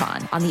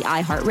Icon on the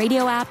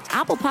iHeartRadio app,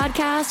 Apple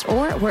Podcasts,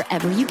 or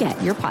wherever you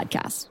get your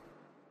podcasts.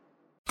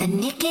 The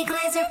Nikki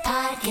Glaser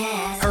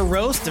Podcast. Her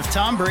roast of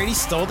Tom Brady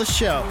stole the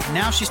show.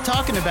 Now she's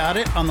talking about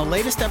it on the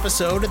latest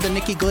episode of the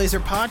Nikki Glaser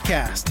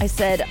Podcast. I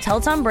said,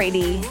 tell Tom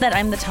Brady that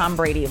I'm the Tom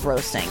Brady of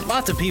roasting.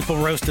 Lots of people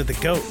roasted the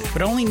GOAT,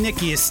 but only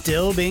Nikki is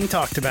still being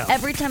talked about.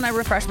 Every time I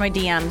refresh my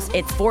DMs,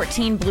 it's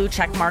 14 blue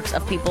check marks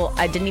of people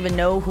I didn't even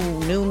know who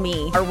knew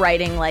me are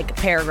writing like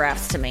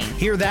paragraphs to me.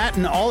 Hear that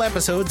in all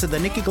episodes of the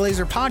Nikki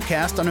Glaser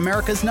Podcast on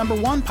America's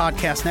 #1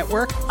 podcast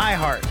network,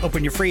 iHeart.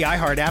 Open your free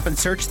iHeart app and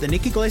search the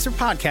Nikki Glaser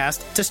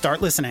Podcast to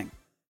start listening.